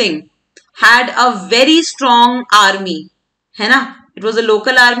Ranjit Singh, had a very strong army. है ना? It was a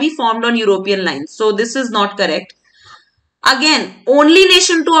local army formed on European lines. So this is not correct. Again, only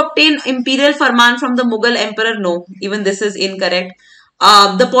nation to obtain imperial farman from the Mughal emperor. No, even this is incorrect.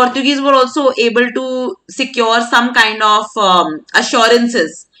 The Portuguese were also able to secure some kind of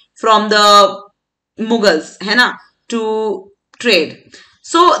assurances from the Mughals, है ना, to trade.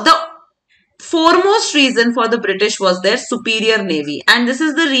 So the foremost reason for the British was their superior navy, and this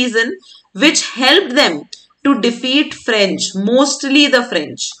is the reason which helped them to defeat French, mostly the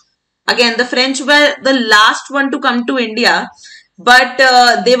French. Again, the French were the last one to come to India, but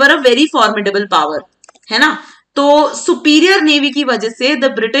they were a very formidable power, है ना. तो superior navy की वजह से the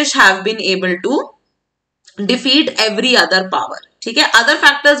British have been able to defeat every other power. ठीक है, other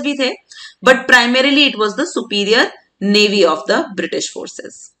factors भी थे, but primarily it was the superior navy of the British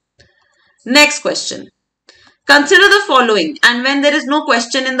forces. Next question. Consider the following, and when there is no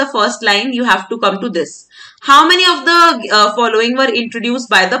question in the first line, you have to come to this. How many of the following were introduced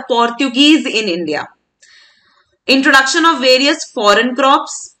by the Portuguese in India? Introduction of various foreign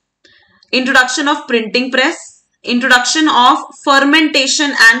crops, introduction of printing press, introduction of fermentation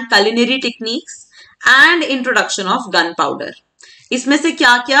and culinary techniques, and introduction of gunpowder. इसमें से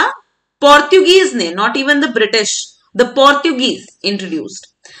क्या क्या Portuguese ने, not even the British, the Portuguese introduced.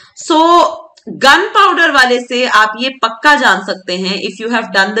 So gunpowder वाले से आप ये पक्का जान सकते हैं, if you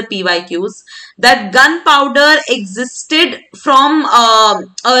have done the PYQs, that gunpowder existed from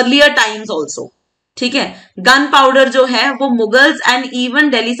earlier times also. ठीक है, गन पाउडर जो है वो मुगल्स एंड इवन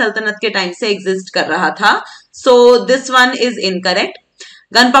दिल्ली सल्तनत के टाइम से एग्जिस्ट कर रहा था. So this one is incorrect.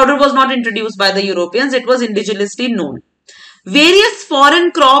 Gun powder was not introduced by the Europeans, it was indigenously known. Various foreign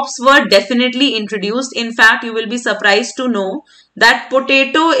crops were definitely introduced. In fact, you will be surprised to know that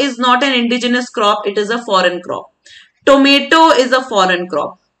potato is not an indigenous crop, it is a foreign crop. Tomato is a foreign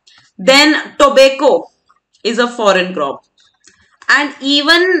crop. Then tobacco is a foreign crop. And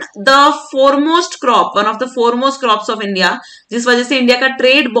even the foremost crop, one of the foremost crops of India, जिस वजह से India का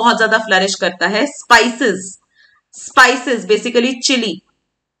trade बहुत ज्यादा flourish करता है, spices basically chili,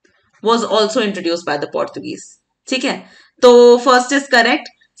 was also introduced by the Portuguese. ठीक है, तो first is correct.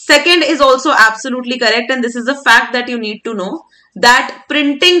 Second is also absolutely correct, and this is a fact that you need to know, that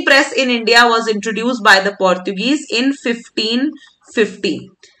printing press in India was introduced by the Portuguese in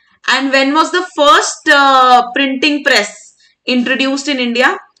 1550. And when was the first printing press introduced in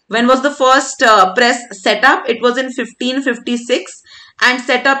India? When was the first press set up? It was in 1556 and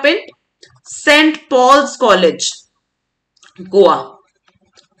set up in St. Paul's College, Goa.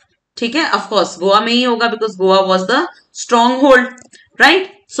 ठीक है, of course Goa में ही होगा because Goa was the strong hold,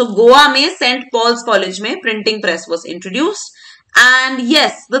 right. सो गोवा में Saint Paul's college में printing press was introduced. And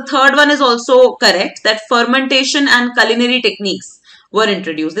yes, the third one is also correct, that fermentation and culinary techniques were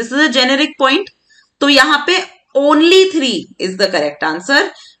introduced. This is a generic point. तो यहाँ पे only 3 is the correct answer.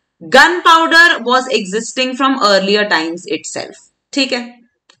 Gunpowder was existing from earlier times itself. ठीक है,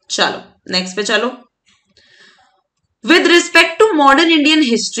 चलो next पे चलो. With respect to modern Indian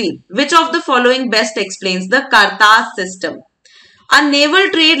history, which of the following best explains the Kartas system? A naval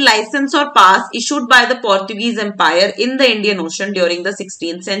trade license or pass issued by the Portuguese Empire in the Indian Ocean during the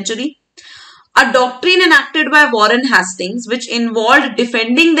 16th century. A doctrine enacted by Warren Hastings which involved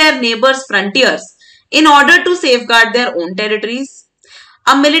defending their neighbors' frontiers in order to safeguard their own territories.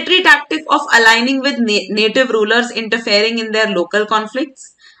 A military tactic of aligning with native rulers interfering in their local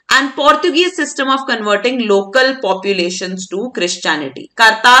conflicts. And Portuguese system of converting local populations to Christianity.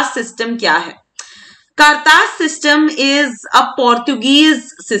 Kartas system क्या है? Kartas system is a Portuguese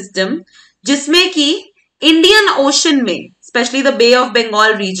system जिसमें कि Indian ocean में specially the bay of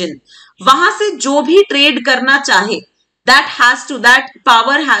Bengal reason वहां से जो भी trade करना चाहे that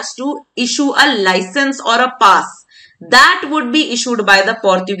power has to issue a license or a pass that would be issued by the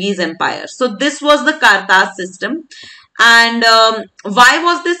Portuguese Empire. So this was the Kartas system. And why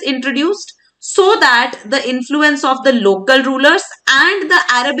was this introduced? So that the influence of the local rulers and the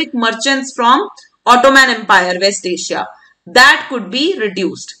Arabic merchants from Ottoman Empire, West Asia, that could be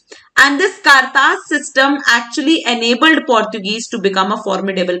reduced. And this Kartas system actually enabled Portuguese to become a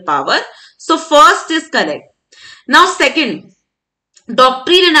formidable power. So first is correct. Now second,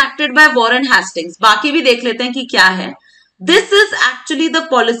 doctrine enacted by Warren Hastings. बाकी भी देख लेते हैं कि क्या है. This is actually the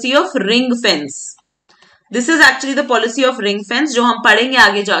policy of ring fence. This is actually the policy of ring fence जो हम पढ़ेंगे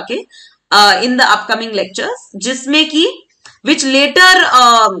आगे जाके in the upcoming lectures, जिसमें कि which later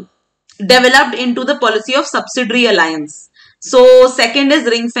developed into the policy of subsidiary alliance. So second is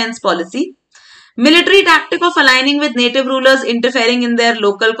ring fence policy. Military tactic of aligning with native rulers interfering in their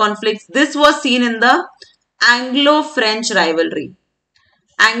local conflicts. This was seen in the Anglo-French rivalry.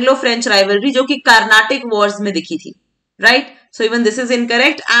 Anglo-French rivalry जो कि Carnatic wars में दिखी थी, right? So even this is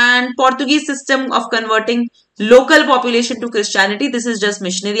incorrect. And Portuguese system of converting local population to Christianity. This is just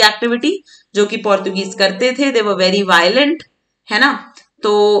missionary activity जो कि Portuguese करते थे. They were very violent, है ना?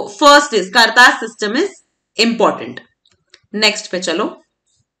 तो first is Kartas system is important. Next पे चलो.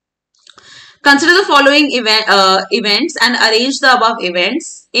 Consider the following events and arrange the above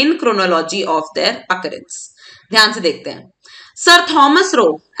events in chronology of their occurrence. ध्यान से देखते हैं. Sir Thomas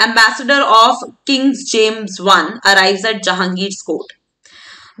Roe, ambassador of King James I, arrives at Jahangir's court.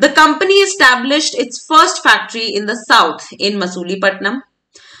 The company established its first factory in the south in Masulipatam.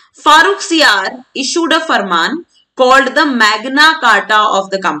 Farooq Siyar issued a farman called the Magna Carta of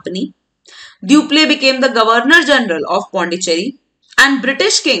the company. Dupleix became the Governor General of Pondicherry, and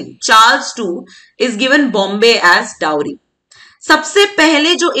British King Charles II is given Bombay as dowry. सबसे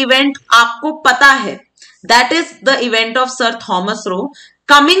पहले जो event आपको पता है, that is the event of Sir Thomas Roe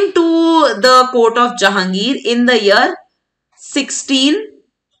coming to the court of Jahangir in the year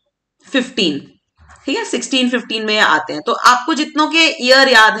 1615. ठीक है, 1615 में आते हैं. तो आपको जितनों के year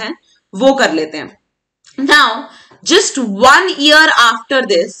याद हैं वो कर लेते हैं. Now, just 1 year after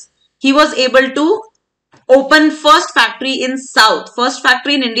this, he was able to open first factory in South. First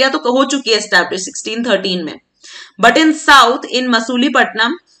factory in India तो हो चुकी है established 1613 में. But in South, in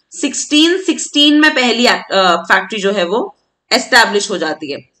Masulipatam, 1616 में पहली factory जो है वो establish हो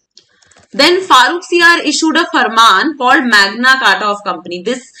जाती है. Then Farooq Siyar issued a farman called Magna Carta of Company.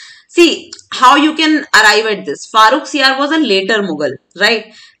 This, see how you can arrive at this. Farooq Siyar was a later Mughal,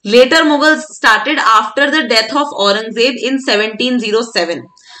 right? Later Mughals started after the death of Aurangzeb in 1707.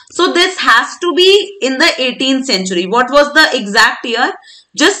 So this has to be in the 18th century. What was the exact year?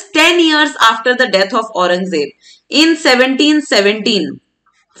 Just 10 years after the death of Aurangzeb. In 1717,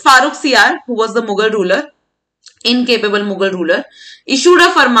 Farooq Siyar, who was the Mughal ruler, incapable Mughal ruler, issued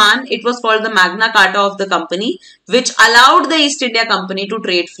a farman. It was called the Magna Carta of the company, which allowed the East India Company to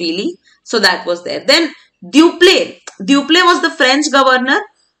trade freely. So that was there. Then Dupleix was the French governor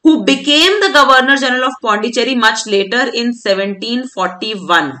who became the Governor General of Pondicherry much later in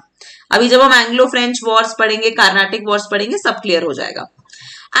 1741. अभी जब हम Anglo French Wars पढ़ेंगे, Carnatic Wars पढ़ेंगे, सब clear हो जाएगा.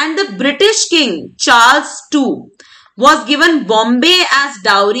 And the British King Charles II was given Bombay as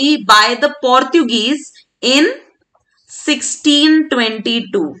dowry by the Portuguese in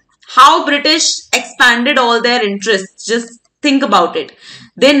 1622. How British expanded all their interests. Just think about it.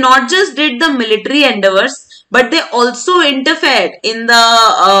 They not just did the military endeavors, but they also interfered in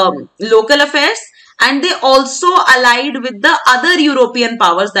the local affairs and they also allied with the other European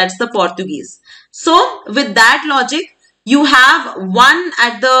powers, that's the Portuguese. So with that logic, you have 1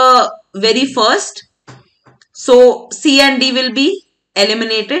 at the very first. So C and D will be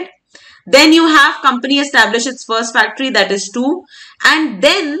eliminated. Then you have company established its first factory, that is 2. And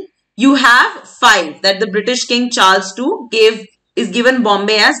then you have 5, that the British King Charles II is given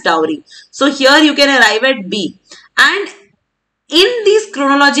Bombay as dowry. So here you can arrive at B. And in these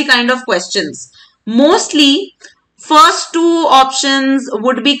chronology kind of questions, mostly first 2 options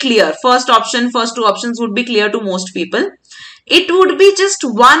would be clear. First option, first 2 options would be clear to most people. It would be just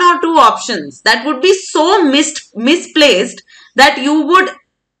 1 or 2 options that would be so misplaced that you would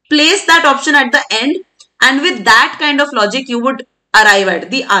place that option at the end, and with that kind of logic you would arrive at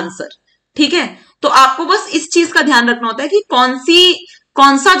the answer. ठीक है, तो आपको बस इस चीज का ध्यान रखना होता है कि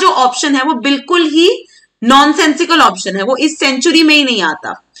कौन सा जो ऑप्शन है वो बिल्कुल ही नॉनसेंसिकल ऑप्शन है, वो इस सेंचुरी में ही नहीं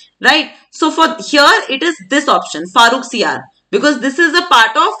आता, right? So for here it is this option Farooq CR, because this is a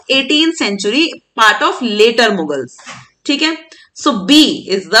part of 18th century, part of letter Mughals. ठीक है, सो B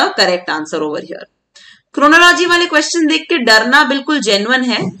is the correct answer over here. Chronology वाले question देख के डरना बिल्कुल जेन्युइन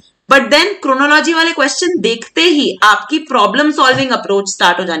है, but then chronology वाले question देखते ही आपकी प्रॉब्लम सॉल्विंग अप्रोच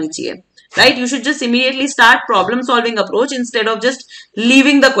स्टार्ट हो जानी चाहिए, right? You should just immediately start problem solving approach instead of just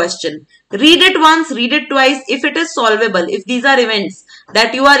leaving the question. Read it once, read it twice. If it is solvable, if these are events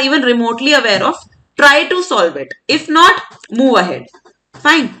that you are even remotely aware of, try to solve it. If not, move ahead.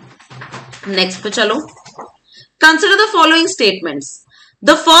 Fine. Next pe chalo. Consider the following statements.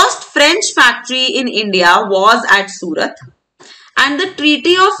 The first French factory in India was at Surat, and the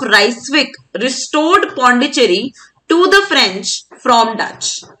Treaty of Ryswick restored Pondicherry to the French from Dutch.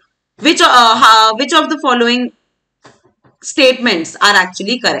 Which of the following statements are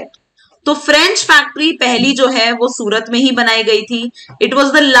actually correct? तो French factory पहली जो है वो सूरत में ही बनाई गई थी. It was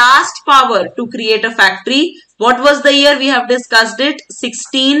the last power to create a factory. What was the year? We have discussed it,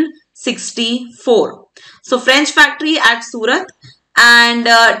 1664. So French factory eight Surat. And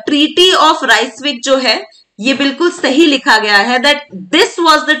treaty of राइसविक जो है ये बिल्कुल सही लिखा गया है, that this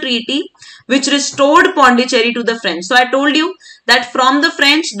was the treaty which restored Pondicherry to the French. So I told you that from the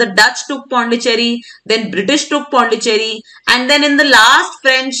French, the Dutch took Pondicherry, then British took Pondicherry, and then in the last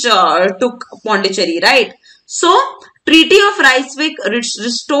French took Pondicherry, right? So Treaty of Ryswick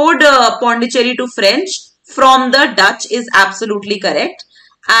restored Pondicherry to French from the Dutch is absolutely correct.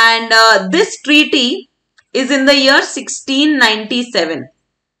 And this treaty is in the year 1697.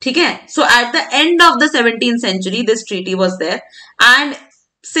 ठीक है? So at the end of the 17th century, this treaty was there. And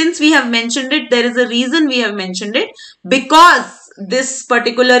since we have mentioned it, there is a reason we have mentioned it, because this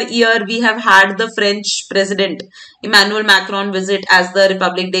particular year we have had the French president Emmanuel Macron visit as the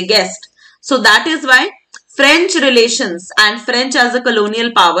Republic Day guest. So that is why French relations and French as a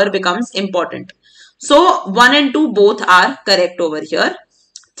colonial power becomes important. So 1 and 2 both are correct over here.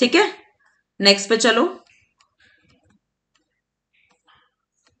 ठीक है? Next पे चलो.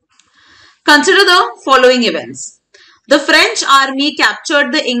 Consider the following events. The French army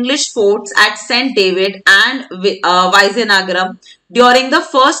captured the English forts at St. David and Vizianagaram during the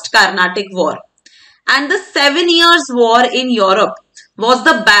First Carnatic War. And the 7 Years' War in Europe was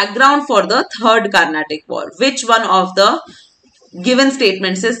the background for the Third Carnatic War. Which one of the given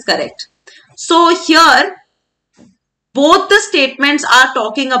statements is correct? So here, both the statements are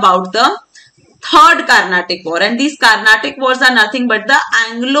talking about the Third Carnatic War. And these Carnatic Wars are nothing but the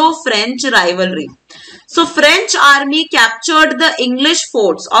Anglo-French rivalry. So French army captured the English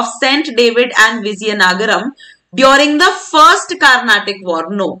forts of St. David and Vizianagaram during the First Carnatic War.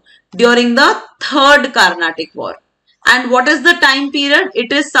 No, during the Third Carnatic War. And what is the time period?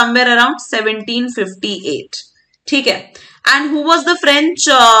 It is somewhere around 1758. ठीक है? And who was the French,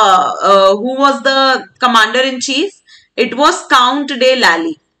 who was the commander-in-chief? It was Count de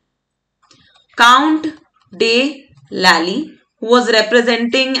Lally. Count de Lally, who was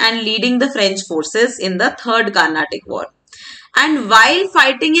representing and leading the French forces in the Third Carnatic War. And while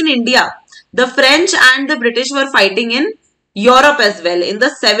fighting in India, the French and the British were fighting in Europe as well in the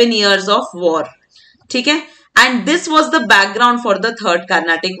 7 years of war. ठीक है? And this was the background for the Third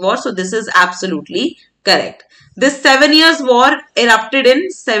Carnatic War. So this is absolutely correct. This 7 years war erupted in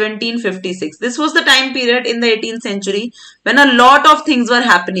 1756. This was the time period in the 18th century when a lot of things were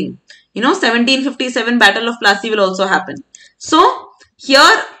happening. You know, 1757 Battle of Plassey will also happen. So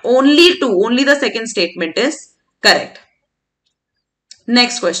here only the second statement is correct.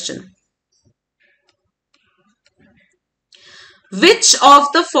 Next question. Which of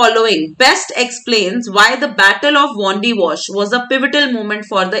the following best explains why the Battle of Wandy Wash was a pivotal moment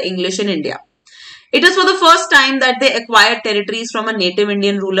for the English in India? It is for the first time that they acquired territories from a native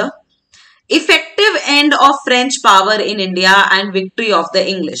Indian ruler. Effective effective end of French power in India and victory of the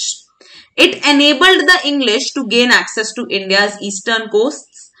English. It enabled the English to gain access to India's eastern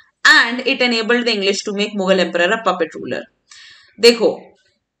coasts and it enabled the English to make Mughal emperor a puppet ruler. देखो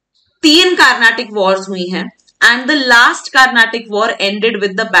 3 Carnatic wars हुई हैं and the last Carnatic war ended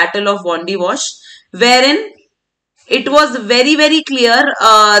with the Battle of Wandiwash, wherein it was very, very clear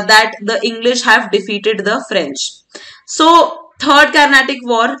that the English have defeated the French. So, third Carnatic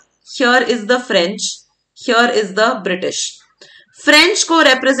war, here is the French, here is the British. French को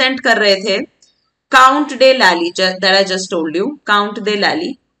represent कर रहे थे Count de Lally, that I just told you, Count de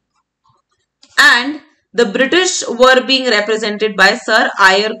Lally. And the British were being represented by Sir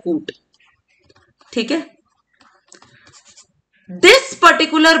Eyre Coote. ठीक है? This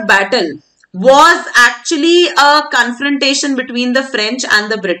particular battle was actually a confrontation between the French and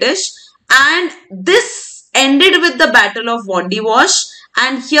the British, and this ended with the Battle of Wandiwash,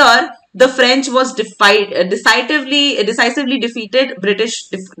 and here the French was decisively defeated, British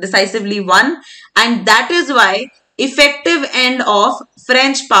decisively won, and that is why effective end of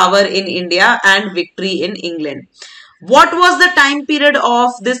French power in India and victory in England. What was the time period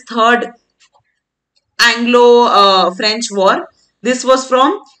of this third Anglo-French war? This was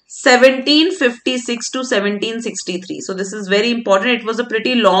from 1756 to 1763. So this is very important. It was a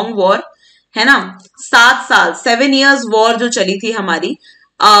pretty long war, है ना? 7 साल, 7 years war जो चली थी हमारी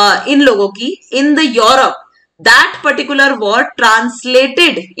इन लोगों की in the Europe. That particular war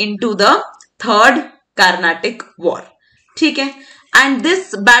translated into the third Carnatic war. ठीक है? And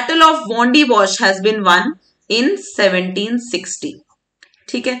this Battle of Wandiwash has been won in 1760.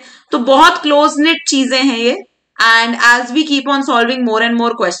 ठीक है? तो बहुत close knit चीजें हैं ये. And as we keep on solving more and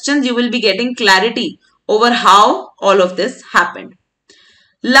more questions, you will be getting clarity over how all of this happened.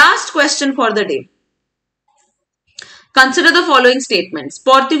 Last question for the day. Consider the following statements.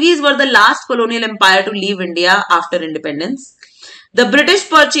 Portuguese were the last colonial empire to leave India after independence. The British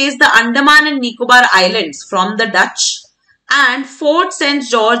purchased the Andaman and Nicobar Islands from the Dutch. And Fort St.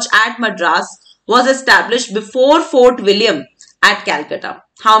 George at Madras was established before Fort William at Calcutta.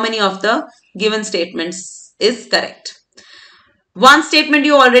 How many of the given statements is correct? One statement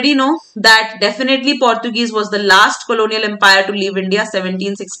you already know, that definitely Portuguese was the last colonial empire to leave India.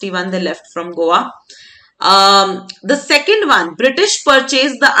 1761 they left from Goa. The second one, British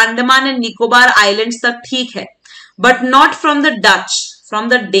purchased the Andaman and Nicobar Islands, tak theek hai, but not from the Dutch, from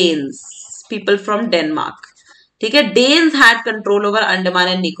the Danes, people from Denmark. ठीक है? Danes had control over Andaman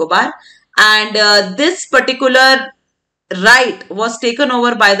and Nicobar, and this particular right was taken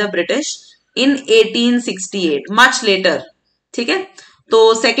over by the British in 1868, much later. ठीक है?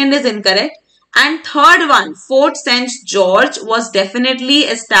 तो second is incorrect. And third one, Fort St. George was definitely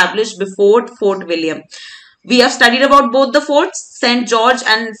established before Fort William. We have studied about both the forts, St. George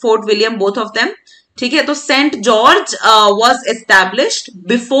and Fort William, both of them. ठीक है? तो St. George was established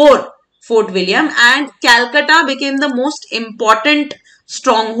before Fort William, and Calcutta became the most important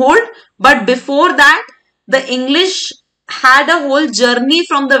stronghold. But before that, the English had a whole journey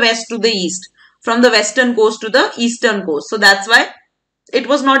from the west to the east, from the western coast to the eastern coast. So that's why it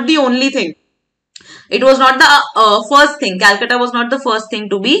was not the only thing. It was not the first thing. Calcutta was not the first thing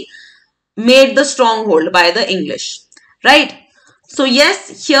to be made the stronghold by the English. Right? So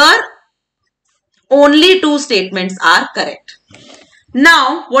yes, here only 2 statements are correct.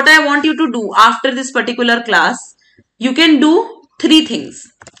 Now, what I want you to do after this particular class, you can do 3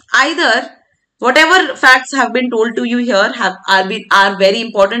 things. Either whatever facts have been told to you here are very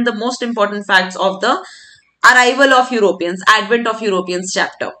important, the most important facts of the arrival of Europeans, advent of Europeans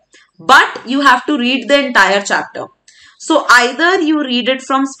chapter. But you have to read the entire chapter. So either you read it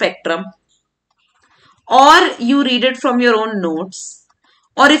from Spectrum, or you read it from your own notes.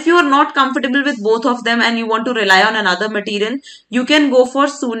 Or if you are not comfortable with both of them and you want to rely on another material, you can go for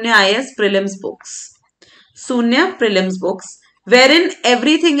Sunya IAS Prelims books. Sunya Prelims books, wherein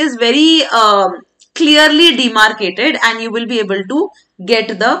everything is very clearly demarcated and you will be able to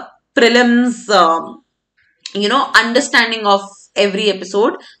get the prelims, understanding of every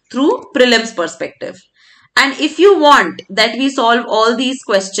episode through prelims perspective. And if you want that we solve all these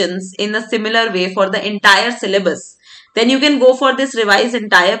questions in a similar way for the entire syllabus, then you can go for this Revise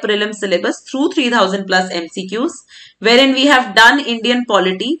Entire Prelims syllabus through 3000 plus MCQs, wherein we have done Indian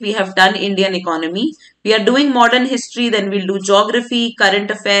polity, we have done Indian economy, we are doing modern history, then we'll do geography,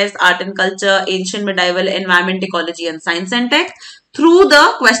 current affairs, art and culture, ancient medieval, environment, ecology and science and tech through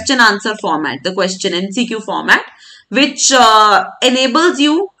the question answer format, the question MCQ format, which enables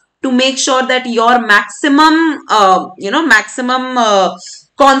you to make sure that your maximum,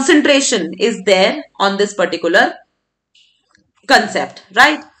 concentration is there on this particular concept,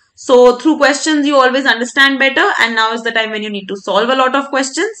 right? So through questions, you always understand better, and now is the time when you need to solve a lot of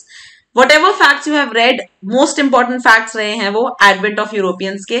questions. Whatever facts you have read, most important facts रहे हैं वो advent of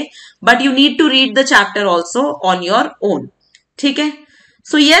Europeans के, but you need to read the chapter also on your own. ठीक है?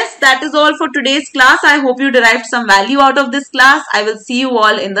 So yes, that is all for today's class. I hope you derived some value out of this class. I will see you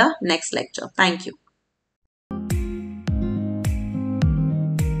all in the next lecture. Thank you.